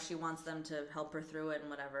saying how she wants them to help her through it and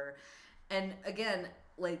whatever. And again,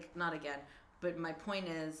 like, not again, but my point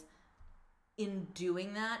is, in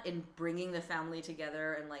doing that, in bringing the family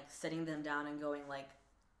together and, like, sitting them down and going, like,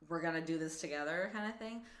 we're gonna do this together kind of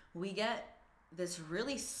thing, we get this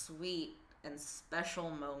really sweet and special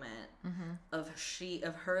moment of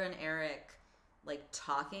her and Eric, like,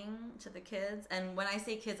 talking to the kids. And when I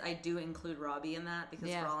say kids, I do include Robbie in that, because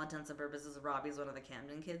for all intents and purposes, Robbie's one of the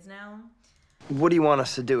Camden kids now. What do you want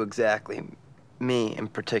us to do exactly? Me in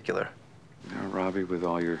particular. You know, Robbie, with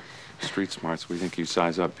all your street smarts, we think you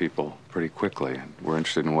size up people pretty quickly, and we're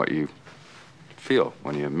interested in what you feel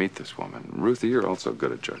when you meet this woman. Ruthie, you're also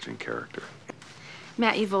good at judging character.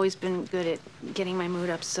 Matt, you've always been good at getting my mood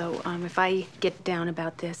up, so if I get down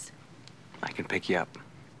about this... I can pick you up.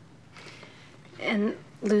 And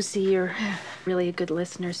Lucy, you're really a good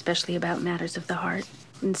listener, especially about matters of the heart.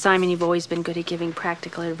 And Simon, you've always been good at giving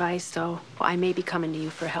practical advice, so I may be coming to you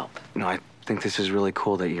for help. No, I think this is really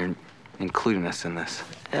cool that you're including us in this.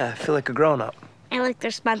 Yeah, I feel like a grown-up. I like the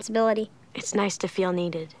responsibility. It's nice to feel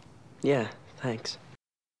needed. Yeah, thanks.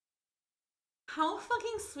 How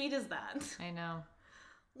fucking sweet is that? I know.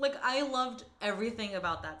 Like, I loved everything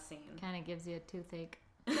about that scene. Kind of gives you a toothache.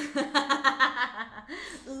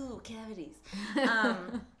 Ooh, cavities.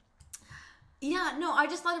 Yeah, no, I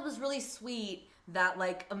just thought it was really sweet that,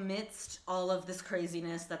 like, amidst all of this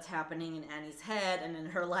craziness that's happening in Annie's head and in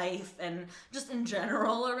her life and just in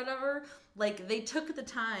general or whatever, like, they took the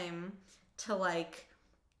time to, like,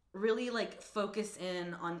 really, like, focus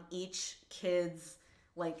in on each kid's,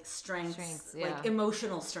 like, strengths like,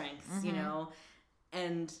 emotional strengths, you know,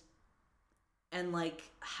 and like,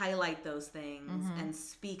 highlight those things and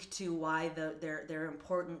speak to why they're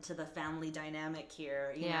important to the family dynamic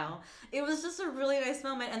here, you know? It was just a really nice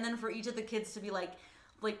moment. And then for each of the kids to be like,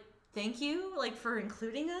 thank you, like, for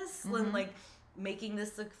including us and, like, making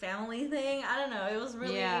this a family thing. I don't know. It was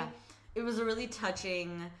really, it was a really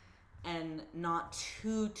touching and not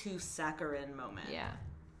too saccharine moment. Yeah.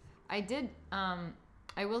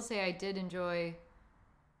 I will say I did enjoy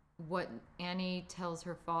what Annie tells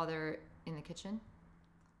her father in the kitchen.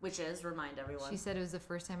 Which is, remind everyone. She said, it was the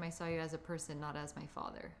first time I saw you as a person, not as my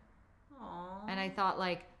father. Aww. And I thought,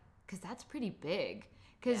 like, because that's pretty big.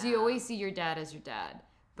 Because you always see your dad as your dad.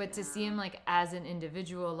 But to see him, like, as an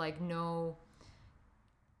individual, like, no,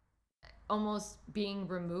 almost being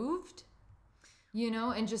removed, you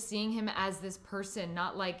know, and just seeing him as this person,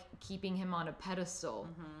 not, like, keeping him on a pedestal.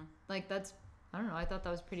 Like, that's, I don't know, I thought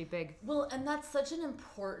that was pretty big. Well, and that's such an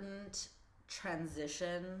important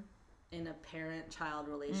transition in a parent-child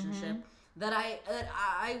relationship that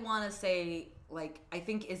I want to say, like, I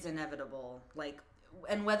think is inevitable. Like,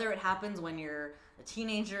 and whether it happens when you're a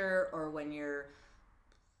teenager or when you're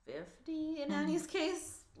 50 in Annie's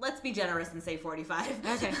case, let's be generous and say 45.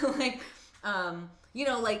 Okay. Like, you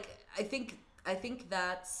know, like I think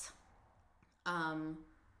that's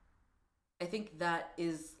I think that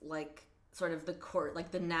is like sort of the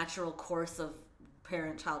like the natural course of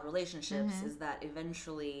parent-child relationships is that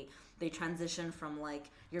eventually they transition from like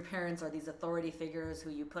your parents are these authority figures who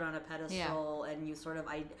you put on a pedestal and you sort of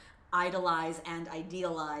idolize and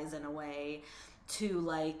idealize in a way to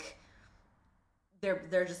like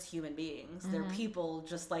they're just human beings. They're people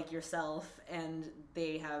just like yourself, and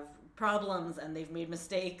they have problems and they've made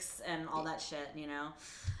mistakes and all that shit, you know.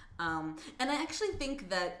 And I actually think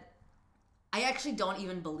that I actually don't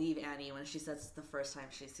even believe Annie when she says it's the first time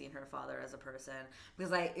she's seen her father as a person,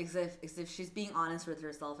 because if she's being honest with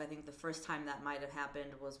herself, I think the first time that might have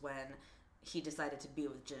happened was when he decided to be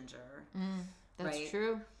with Ginger. That's right?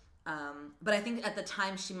 true. But I think at the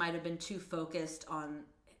time she might have been too focused on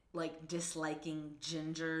like disliking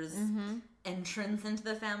Ginger's entrance into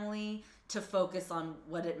the family to focus on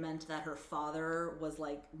what it meant that her father was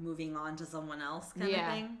like moving on to someone else kind of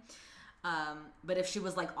thing. But if she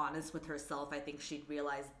was like honest with herself, I think she'd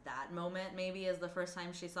realize that moment maybe as the first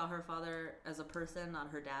time she saw her father as a person, not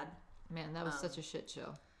her dad. Man, that was such a shit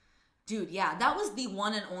show. Dude, yeah, that was the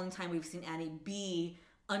one and only time we've seen Annie be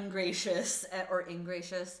ungracious or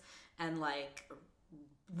ingracious and like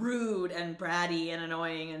rude and bratty and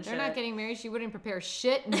annoying and shit. They're not getting married. She wouldn't prepare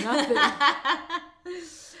shit, nothing.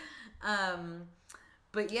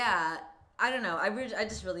 But yeah, I don't know. I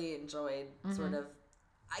just really enjoyed sort of.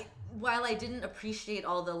 While I didn't appreciate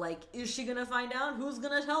all the like, is she gonna find out? Who's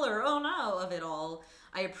gonna tell her? Oh no, of it all.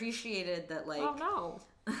 I appreciated that like. Oh no.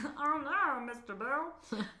 Oh no, Mr. Bell.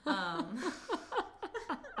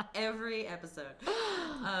 Every episode.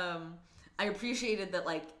 I appreciated that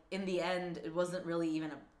like in the end it wasn't really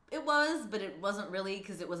even it was, but it wasn't really,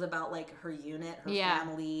 because it was about like her unit, her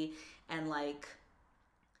family, and like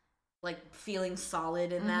feeling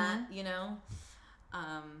solid in that, you know.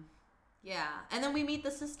 Yeah, and then we meet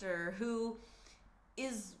the sister, who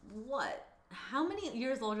is what? How many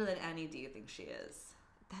years older than Annie do you think she is?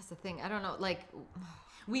 That's the thing. I don't know. Like,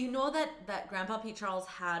 we know that Grandpa Pete Charles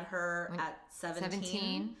had her at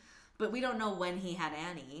 17, but we don't know when he had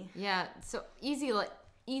Annie. Yeah, so easy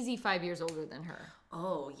 5 years older than her.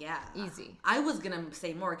 Oh, yeah. Easy. I was going to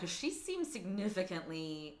say more, because she seems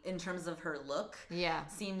significantly, in terms of her look,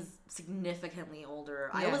 seems significantly older.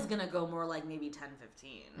 Yeah. I was going to go more like maybe 10,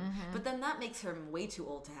 15. But then that makes her way too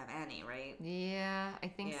old to have Annie, right? Yeah, I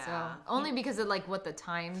think so. Only because of like what the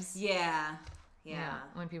times. Yeah.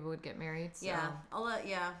 When people would get married. So. Yeah.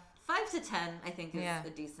 5 to 10, I think, is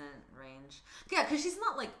a decent range. Yeah, because she's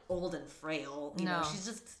not like old and frail. You know, she's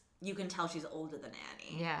just, you can tell she's older than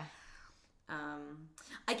Annie. Yeah.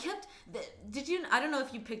 I don't know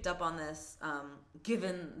if you picked up on this,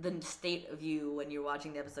 given the state of you when you're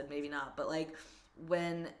watching the episode, maybe not, but like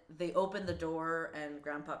when they open the door and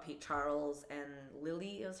Grandpa Pete Charles and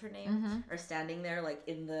Lily is her name are standing there like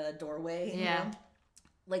in the doorway, you know?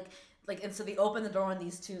 Like, and so they open the door and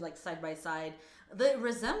these two like side by side, the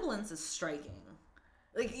resemblance is striking.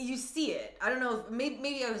 Like, you see it. I don't know if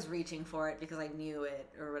maybe I was reaching for it because I knew it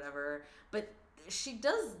or whatever, but she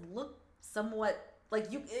does look somewhat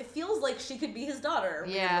like it feels like she could be his daughter,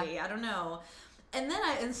 weirdly. I don't know.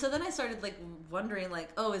 And so then I started like wondering like,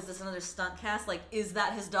 oh, is this another stunt cast? Like, is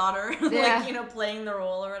that his daughter? Like, you know, playing the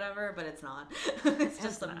role or whatever, but it's not. It's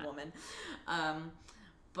just some woman.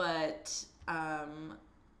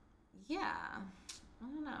 Yeah. I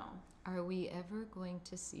don't know. Are we ever going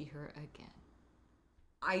to see her again?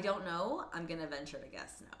 I don't know. I'm going to venture to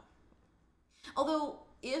guess no. Although,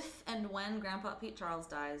 if and when Grandpa Pete Charles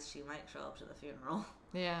dies, she might show up to the funeral.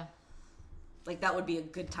 Yeah. Like, that would be a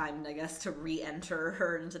good time, I guess, to re-enter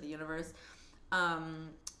her into the universe. I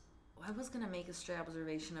was going to make a stray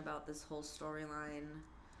observation about this whole storyline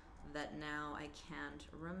that now I can't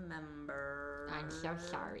remember. I'm so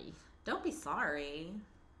sorry. Don't be sorry.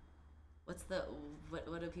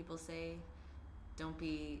 What do people say? Don't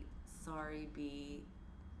be sorry, be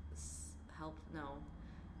help. No.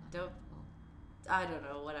 Don't. I don't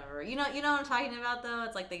know, whatever. You know what I'm talking about, though?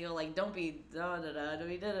 It's like they go like, don't be da-da-da, don't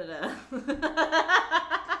be da-da-da.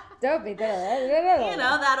 Don't be da-da-da. You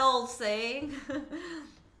know, that old saying.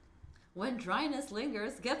 When dryness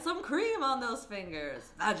lingers, get some cream on those fingers.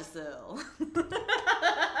 Vagisil.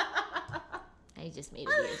 I just made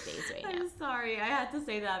a weird face right now. I'm sorry. I had to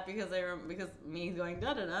say that because because me going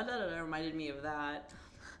da-da-da, da-da-da reminded me of that.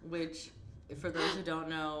 Which, for those who don't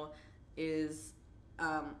know, is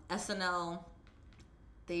SNL.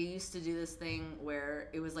 They used to do this thing where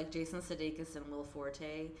it was like Jason Sudeikis and Will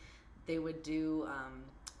Forte. They would do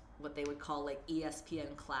what they would call like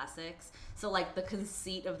ESPN classics. So like the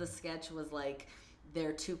conceit of the sketch was like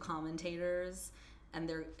they're two commentators and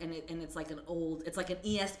it's like an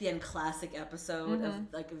ESPN classic episode of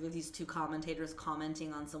like of these two commentators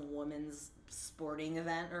commenting on some women's sporting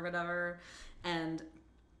event or whatever, and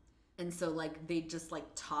so like they just like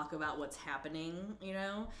talk about what's happening, you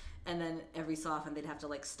know, and then every so often they'd have to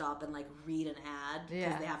like stop and like read an ad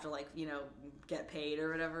because they have to like, you know, get paid or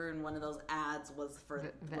whatever, and one of those ads was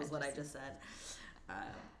what I just said.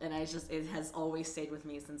 And it has always stayed with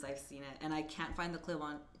me since I've seen it, and I can't find the clip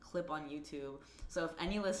on YouTube. So if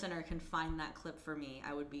any listener can find that clip for me,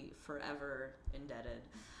 I would be forever indebted.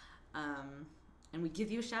 And we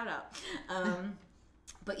give you a shout out.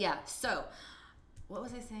 But yeah, so what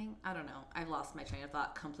was I saying? I don't know. I've lost my train of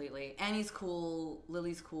thought completely. Annie's cool.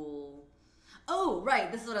 Lily's cool. Oh,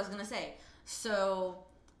 right. This is what I was gonna say. So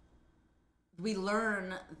we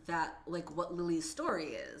learn that like what Lily's story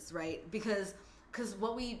is, right? Because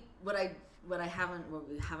what we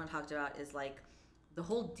haven't talked about is like the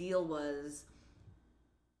whole deal was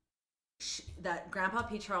that Grandpa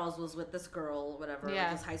P. Charles was with this girl, whatever,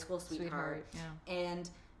 his high school sweetheart. Yeah. And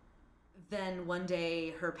then one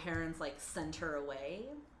day her parents like sent her away,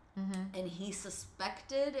 and he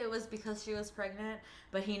suspected it was because she was pregnant,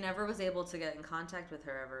 but he never was able to get in contact with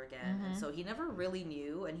her ever again. And so he never really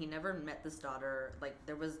knew, and he never met this daughter. Like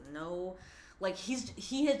there was no, like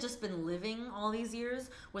he had just been living all these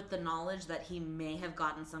years with the knowledge that he may have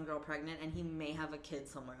gotten some girl pregnant and he may have a kid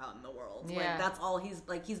somewhere out in the world. Yeah. Like that's all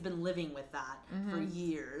he's been living with that for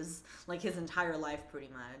years, like his entire life pretty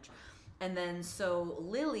much. And then so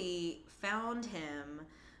Lily found him,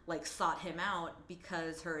 like sought him out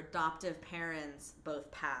because her adoptive parents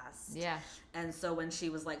both passed. Yeah. And so when she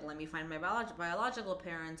was like, let me find my biological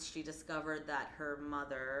parents, she discovered that her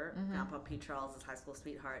mother, Grandpa P. Charles' high school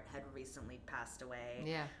sweetheart, had recently passed away.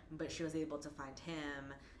 Yeah. But she was able to find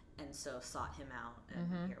him, and so sought him out, and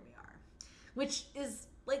here we are. Which is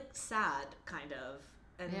like sad, kind of,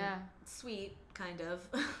 and sweet, kind of.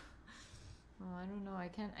 Oh, I don't know. I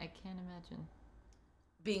can't imagine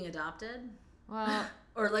being adopted. Well,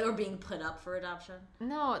 or being put up for adoption.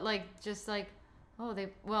 No, like just like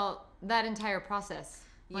that entire process,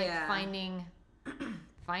 like finding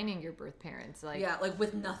your birth parents, like like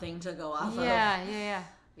with nothing to go off of. Yeah.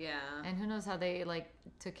 And who knows how they like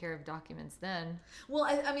took care of documents then? Well,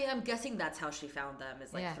 I mean, I'm guessing that's how she found them,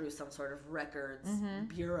 is like through some sort of records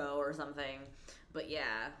bureau or something. But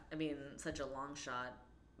yeah, I mean, such a long shot.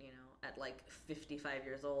 At like 55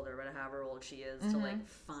 years old or however old she is to like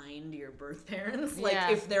find your birth parents, like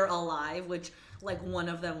if they're alive, which like one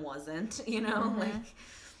of them wasn't, you know, like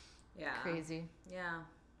crazy. Yeah.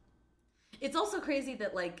 It's also crazy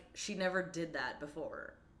that like she never did that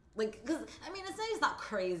before, like, because I mean it's not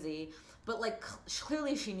crazy, but like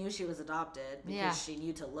clearly she knew she was adopted because she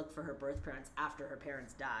knew to look for her birth parents after her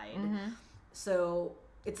parents died. So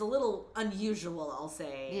it's a little unusual, I'll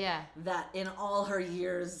say, that in all her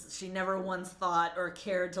years, she never once thought or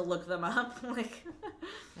cared to look them up. Like,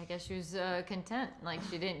 I guess she was content. Like,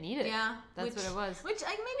 she didn't need it. Yeah. That's what it was. Which,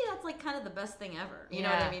 maybe that's, like, kind of the best thing ever. You know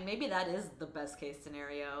what I mean? Maybe that is the best case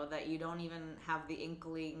scenario, that you don't even have the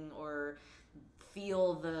inkling or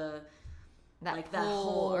feel that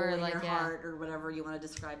hole or in your heart or whatever you want to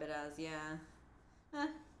describe it as. Yeah. I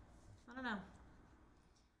don't know.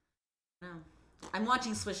 No. I'm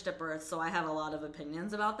watching Switched at Birth, so I have a lot of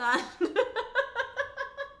opinions about that.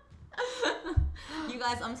 You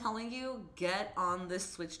guys, I'm telling you, get on this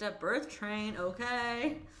Switched at Birth train,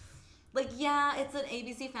 okay? Like, yeah, it's an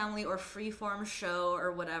ABC Family or Freeform show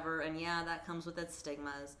or whatever, and yeah, that comes with its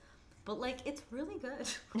stigmas. But, like, it's really good.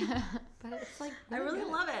 But it's, like, I really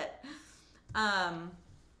love it.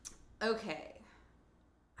 Okay.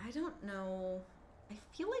 I don't know. I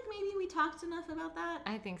feel like maybe we talked enough about that.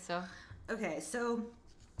 I think so. Okay, so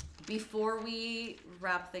before we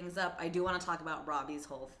wrap things up, I do want to talk about Robbie's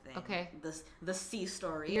whole thing. Okay. The C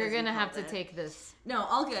story. You're going to have to take this. No,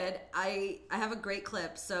 all good. I have a great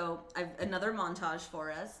clip. So I've another montage for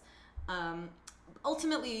us.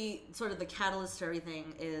 Ultimately, sort of the catalyst to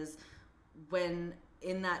everything is when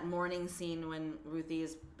in that morning scene when Ruthie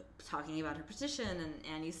is talking about her petition and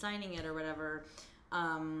Annie's signing it or whatever,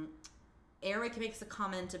 Eric makes a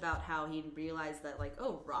comment about how he realized that, like,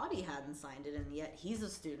 oh, Robbie hadn't signed it, and yet he's a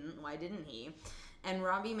student. Why didn't he? And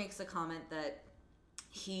Robbie makes a comment that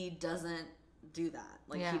he doesn't do that.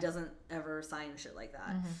 Like, he doesn't ever sign shit like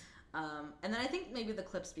that. And then I think maybe the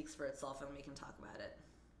clip speaks for itself, and we can talk about it.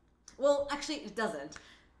 Well, actually, it doesn't.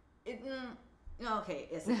 Okay,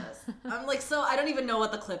 yes, it does. I'm like, so I don't even know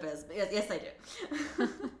what the clip is. But yes, I do.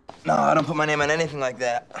 No, I don't put my name on anything like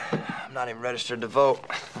that. I'm not even registered to vote.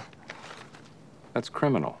 That's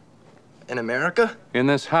criminal. In America? In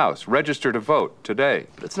this house, register to vote today.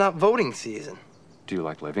 But it's not voting season. Do you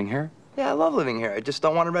like living here? Yeah, I love living here. I just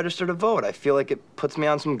don't want to register to vote. I feel like it puts me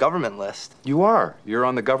on some government list. You are. You're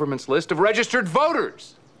on the government's list of registered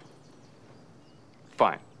voters.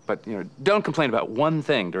 Fine, but don't complain about one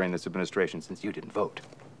thing during this administration since you didn't vote.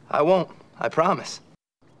 I won't. I promise.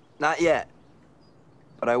 Not yet.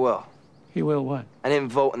 But I will. He will what? I didn't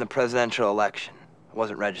vote in the presidential election. I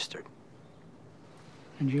wasn't registered.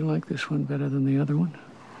 And you like this one better than the other one?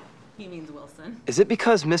 He means Wilson. Is it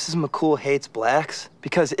because Mrs. McCool hates blacks?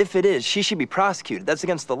 Because if it is, she should be prosecuted. That's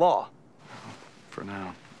against the law. For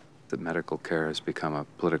now. The medical care has become a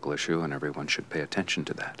political issue, and everyone should pay attention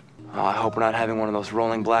to that. Oh, I hope we're not having one of those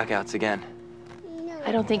rolling blackouts again.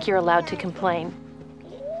 I don't think you're allowed to complain.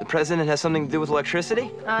 The president has something to do with electricity?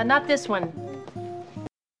 Not this one.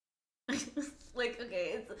 Like,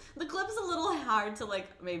 okay, the clip's a little hard to, like,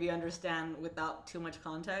 maybe understand without too much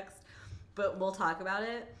context, but we'll talk about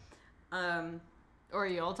it. Or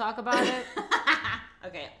you'll talk about it.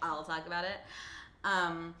 Okay, I'll talk about it.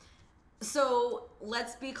 So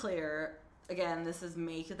let's be clear. Again, this is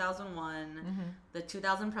May 2001. The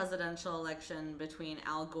 2000 presidential election between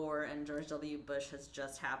Al Gore and George W. Bush has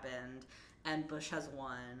just happened, and Bush has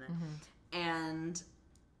won. And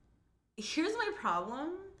here's my problem,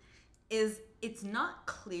 is it's not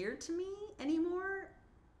clear to me anymore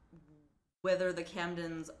whether the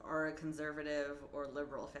Camdens are a conservative or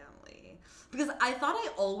liberal family. Because I thought I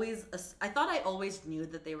always knew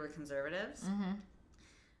that they were conservatives.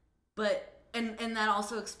 But and that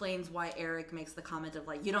also explains why Eric makes the comment of,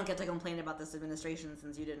 like, you don't get to complain about this administration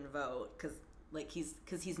since you didn't vote,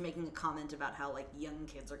 because he's making a comment about how, like, young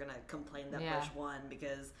kids are gonna complain that Bush won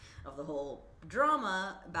because of the whole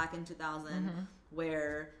drama back in 2000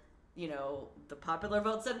 where the popular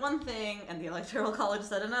vote said one thing and the Electoral College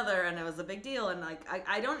said another, and it was a big deal. And, like,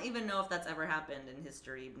 I don't even know if that's ever happened in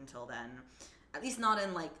history until then, at least not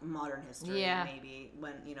in, like, modern history. Maybe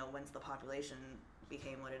when once the population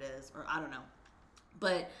became what it is, or I don't know.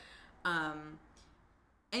 But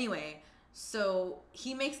anyway, so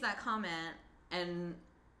he makes that comment, and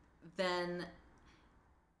then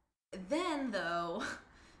though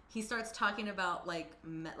he starts talking about, like,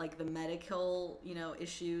 the medical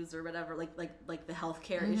issues or whatever, like the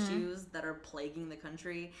healthcare issues that are plaguing the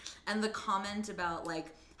country, and the comment about,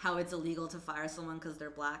 like, how it's illegal to fire someone because they're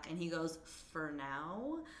black, and he goes, for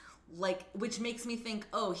now, like, which makes me think,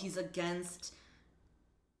 oh, he's against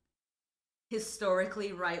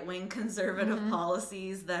historically right-wing conservative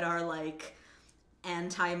policies that are, like,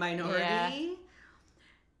 anti-minority.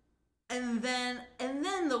 And then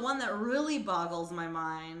the one that really boggles my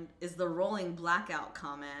mind is the rolling blackout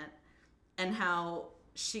comment, and how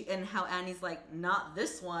Annie's like, not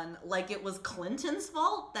this one, like it was Clinton's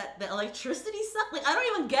fault that the electricity sucked. Like, I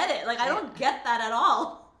don't even get it. Like, I don't get that at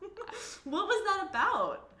all. What was that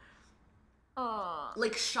about?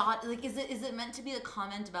 Like, is it meant to be a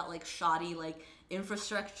comment about, like, shoddy, like,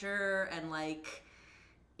 infrastructure and, like,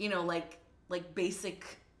 like basic,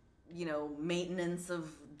 maintenance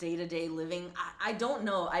of day-to-day living? I don't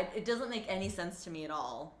know. It doesn't make any sense to me at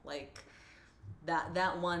all. Like,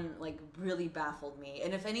 that one, like, really baffled me.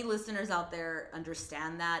 And if any listeners out there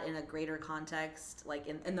understand that in a greater context, like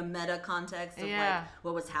in the meta context of like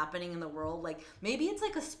what was happening in the world, like, maybe it's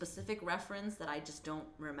like a specific reference that I just don't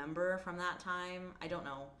remember from that time. I don't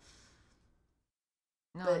know.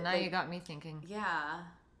 No, but, now like, you got me thinking. Yeah.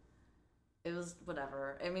 It was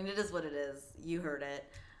whatever. I mean, it is what it is. You heard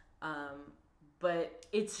it. But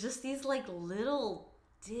it's just these, like, little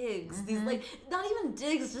digs, these, like, not even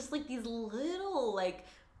digs, just, like, these little, like,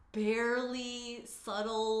 barely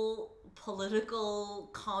subtle political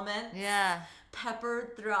comments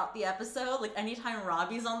peppered throughout the episode. Like, anytime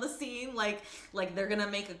Robbie's on the scene, like they're gonna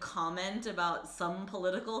make a comment about some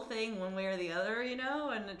political thing one way or the other, and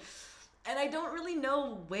I don't really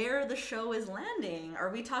know where the show is landing. Are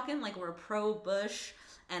we talking, like, we're pro-Bush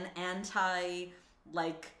and anti,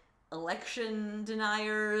 like, election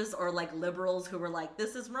deniers, or, like, liberals who were like,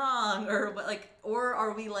 this is wrong, or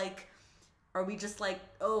are we just like,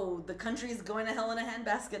 oh, the country's going to hell in a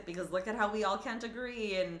handbasket because look at how we all can't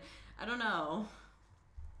agree? And I don't know.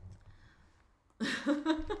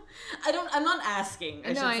 I'm not asking,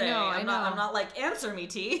 I should say. I'm not like, answer me,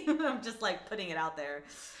 T. I'm just, like, putting it out there.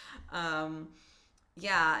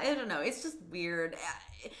 Yeah, I don't know. It's just weird.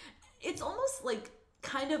 It's almost, like,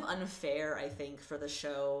 kind of unfair, I think, for the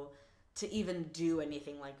show to even do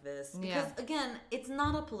anything like this, because again, it's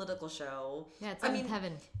not a political show. Yeah, it's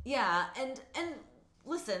heaven. Yeah, and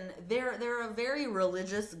listen, they're a very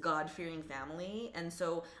religious, God-fearing family, and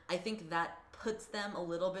so I think that puts them a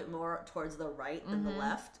little bit more towards the right than the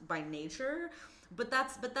left by nature. But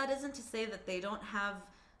that isn't to say that they don't have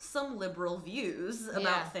some liberal views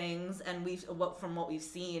about things. And from what we've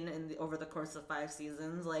seen over the course of 5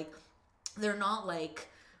 seasons, like they're not like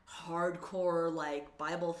hardcore like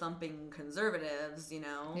Bible thumping conservatives, you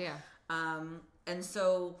know. Yeah. And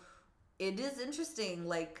so it is interesting,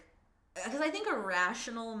 like, because I think a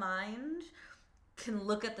rational mind can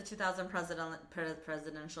look at the 2000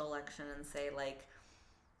 presidential election and say like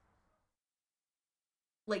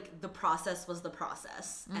the process was the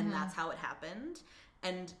process, and that's how it happened.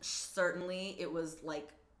 And certainly it was like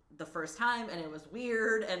the first time, and it was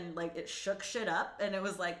weird, and like it shook shit up, and it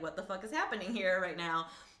was like, what the fuck is happening here right now?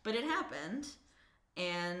 But it happened,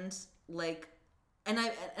 and like, and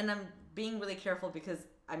I'm being really careful because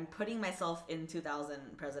I'm putting myself in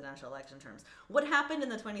 2000 presidential election terms. What happened in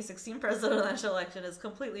the 2016 presidential election is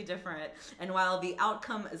completely different. And while the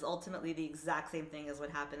outcome is ultimately the exact same thing as what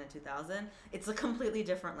happened in 2000, it's a completely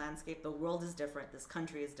different landscape. The world is different. This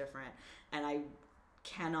country is different. And I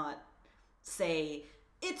cannot say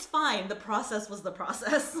it's fine. The process was the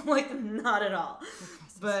process. Like, not at all.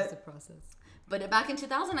 The process. But back in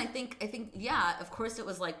 2000, I think, yeah, of course it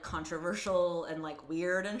was like controversial and like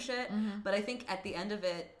weird and shit. But I think at the end of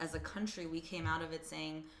it, as a country, we came out of it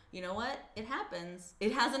saying, you know what? It happens.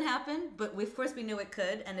 It hasn't happened, but of course we knew it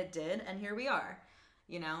could, and it did, and here we are,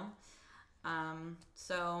 you know?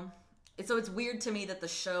 So it's weird to me that the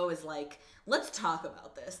show is like, let's talk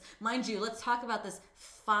about this. Mind you, let's talk about this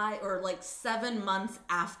 7 months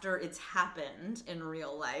after it's happened in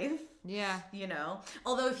real life. Yeah. You know?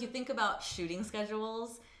 Although if you think about shooting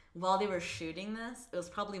schedules, while they were shooting this, it was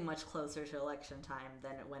probably much closer to election time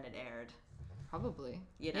than when it aired. Probably.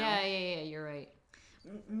 You know? Yeah, you're right.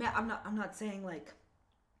 I'm not saying like,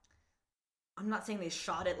 I'm not saying they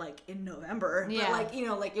shot it like in November, but like, you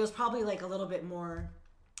know, like it was probably like a little bit more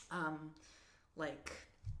like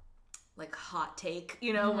hot take,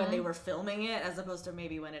 you know, when they were filming it, as opposed to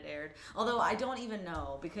maybe when it aired. Although I don't even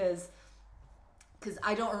know, because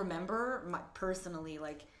I don't remember personally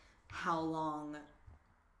like how long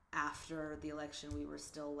after the election we were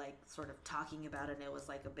still like sort of talking about it and it was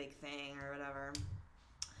like a big thing or whatever.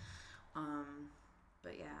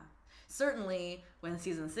 But yeah, certainly when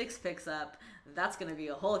season 6 picks up, that's going to be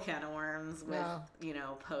a whole can of worms with, you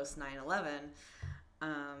know, post 9/11.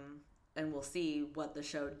 And we'll see what the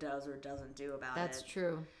show does or doesn't do about it. That's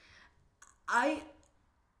true.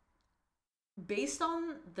 Based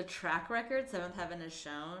on the track record Seventh Heaven has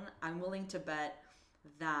shown, I'm willing to bet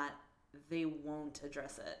that they won't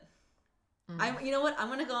address it. You know what? I'm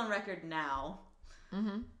going to go on record now,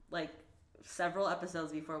 like several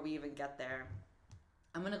episodes before we even get there.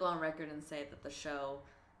 I'm going to go on record and say that the show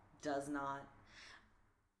does not.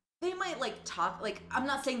 They might like talk, like, I'm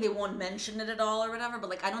not saying they won't mention it at all or whatever,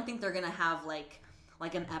 but like I don't think they're gonna have like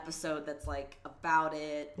an episode that's like about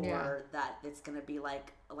it, or that it's gonna be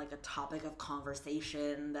like a topic of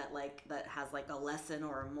conversation that has like a lesson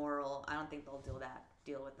or a moral. I don't think they'll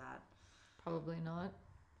deal with that. Probably not.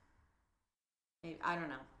 Maybe, I don't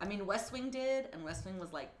know. I mean, West Wing did, and West Wing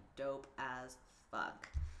was like dope as fuck.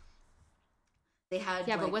 They had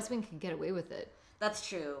but West Wing can get away with it. That's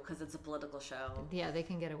true, because it's a political show. Yeah, they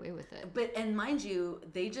can get away with it. But, and mind you,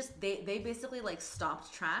 they basically like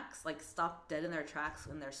stopped dead in their tracks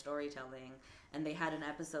in their storytelling. And they had an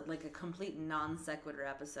episode, like a complete non sequitur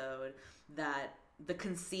episode, that the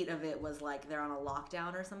conceit of it was like they're on a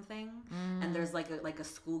lockdown or something. And there's like a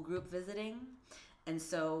school group visiting. And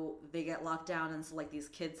so they get locked down, and so like these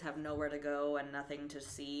kids have nowhere to go and nothing to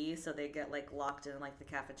see, so they get like locked in like the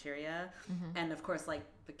cafeteria. And of course, like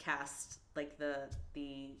the cast, like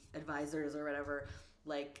the advisors or whatever,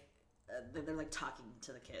 like they're like talking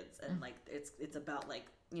to the kids, and like it's about like,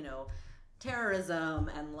 you know, terrorism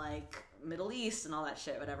and like Middle East and all that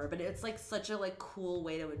shit, whatever. But it's like such a like cool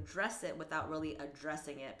way to address it without really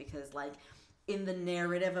addressing it, because like in the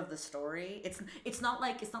narrative of the story, it's not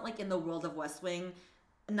like in the world of West Wing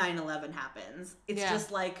 9/11 happens. It's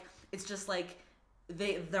just like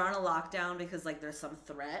they're on a lockdown because like there's some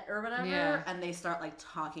threat or whatever, and they start like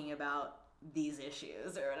talking about these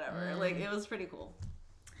issues or whatever. Like, it was pretty cool.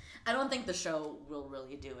 I don't think the show will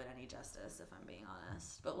really do it any justice, if I'm being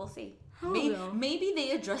honest, but we'll see. Maybe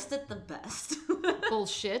they addressed it the best.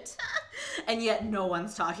 Bullshit. And yet no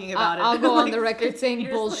one's talking about it. I'll go on the record saying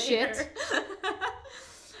bullshit.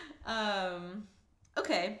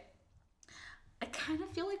 Okay. I kind of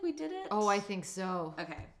feel like we did it. Oh, I think so.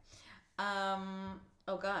 Okay.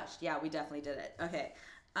 Oh gosh, yeah, we definitely did it. Okay.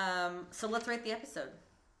 So let's rate the episode.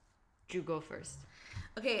 you go first.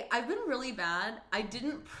 Okay, I've been really bad. I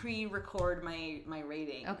didn't pre-record my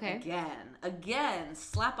rating. Okay. Again,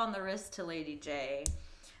 slap on the wrist to Lady J.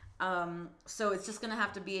 So it's just gonna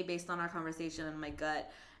have to be based on our conversation and my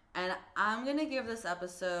gut. And I'm gonna give this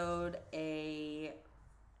episode a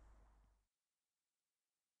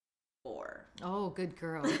 4. Oh, good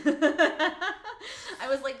girl. I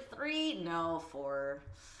was like 3, no, 4.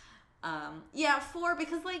 Yeah, 4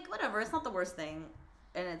 because like whatever, it's not the worst thing.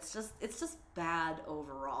 And it's just bad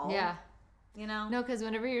overall. Yeah. You know? No, because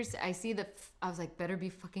whenever I see I was like, better be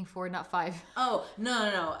fucking 4, not 5. Oh,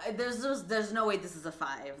 no. There's no way this is a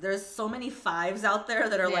 5. There's so many 5s out there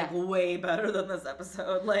that are like way better than this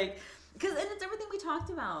episode. Like, and it's everything we talked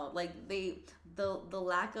about. Like the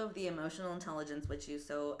lack of the emotional intelligence, which you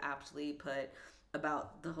so aptly put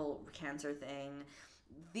about the whole cancer thing.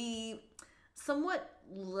 The somewhat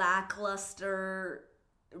lackluster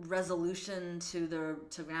resolution to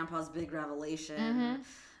Grandpa's big revelation,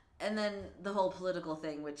 and then the whole political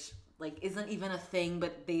thing, which like isn't even a thing,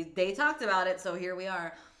 but they talked about it, so here we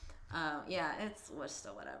are. Yeah, it's just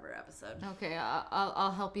a whatever episode. Okay,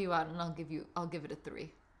 I'll help you out, and I'll give it a 3.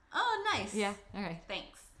 Oh, nice. Yeah. All right.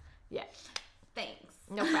 Thanks. Yeah. Thanks.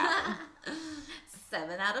 No problem.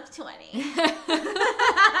 7 out of 20.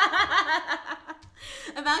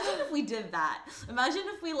 Imagine if we did that. Imagine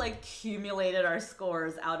if we like accumulated our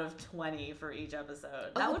scores out of 20 for each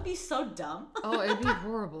episode. That would be so dumb. Oh, it'd be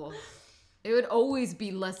horrible. It would always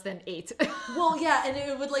be less than 8. Well, yeah, and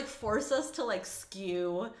it would like force us to like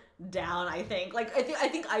skew down. I think. Like I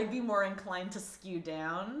think I'd be more inclined to skew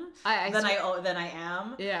down than I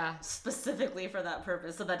am. Yeah. Specifically for that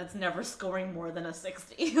purpose, so that it's never scoring more than a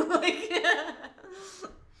 60. Like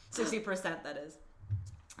 60%, that is.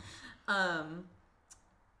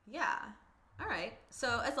 Yeah. All right.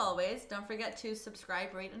 So as always, don't forget to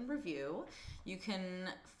subscribe, rate, and review. You can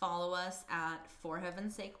follow us at For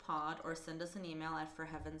Heaven's Sake Pod or send us an email at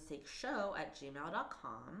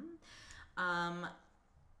forheavensakeshow@gmail.com.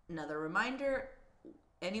 Another reminder: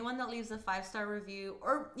 anyone that leaves a 5-star review,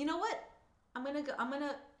 or you know what, I'm gonna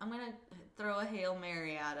throw a Hail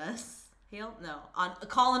Mary at us.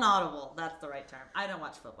 Call an audible. That's the right term. I don't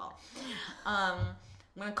watch football.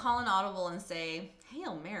 I'm going to call an audible and say,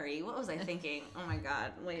 Hail Mary, what was I thinking? Oh my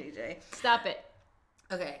God, Lady J. Stop it.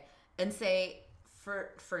 Okay, and say,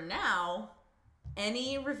 for now,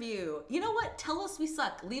 any review, you know what? Tell us we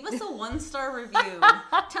suck. Leave us a 1-star review.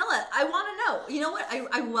 Tell it. I want to know. You know what?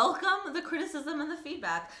 I welcome the criticism and the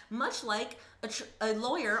feedback, much like a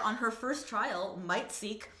lawyer on her first trial might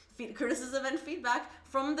seek criticism and feedback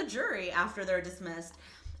from the jury after they're dismissed.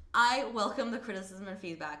 I welcome the criticism and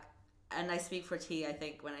feedback. And I speak for T, I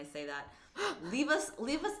think, when I say that. Leave us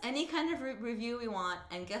any kind of review we want,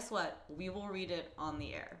 and guess what? We will read it on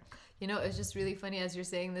the air. You know, it's just really funny as you're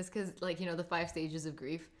saying this, because, like, you know, the 5 stages of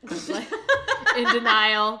grief. Like, in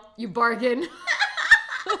denial, you bargain. Wait,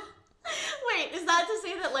 is that to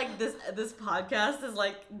say that, like, this podcast is,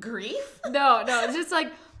 like, grief? No, it's just,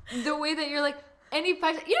 like, the way that you're, like, any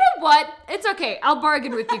 5... You know what? It's okay. I'll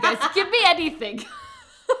bargain with you guys. Give me anything.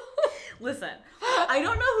 Listen, I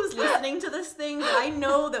don't know who's listening to this thing, but I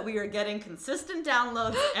know that we are getting consistent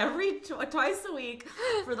downloads twice a week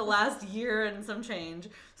for the last year and some change.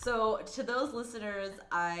 So to those listeners,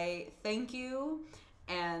 I thank you,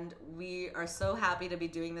 and we are so happy to be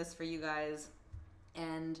doing this for you guys.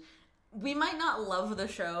 And we might not love the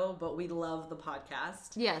show, but we love the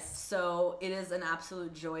podcast. Yes. So it is an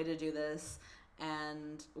absolute joy to do this.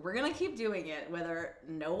 And we're going to keep doing it, whether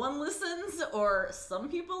no one listens or some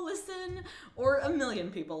people listen or a million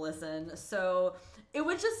people listen. So it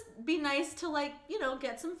would just be nice to, like, you know,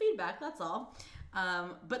 get some feedback. That's all.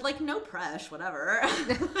 But, like, no pressure, whatever.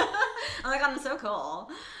 Oh my God, I'm so cool.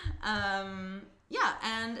 Yeah,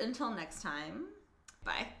 and until next time,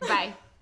 bye. Bye.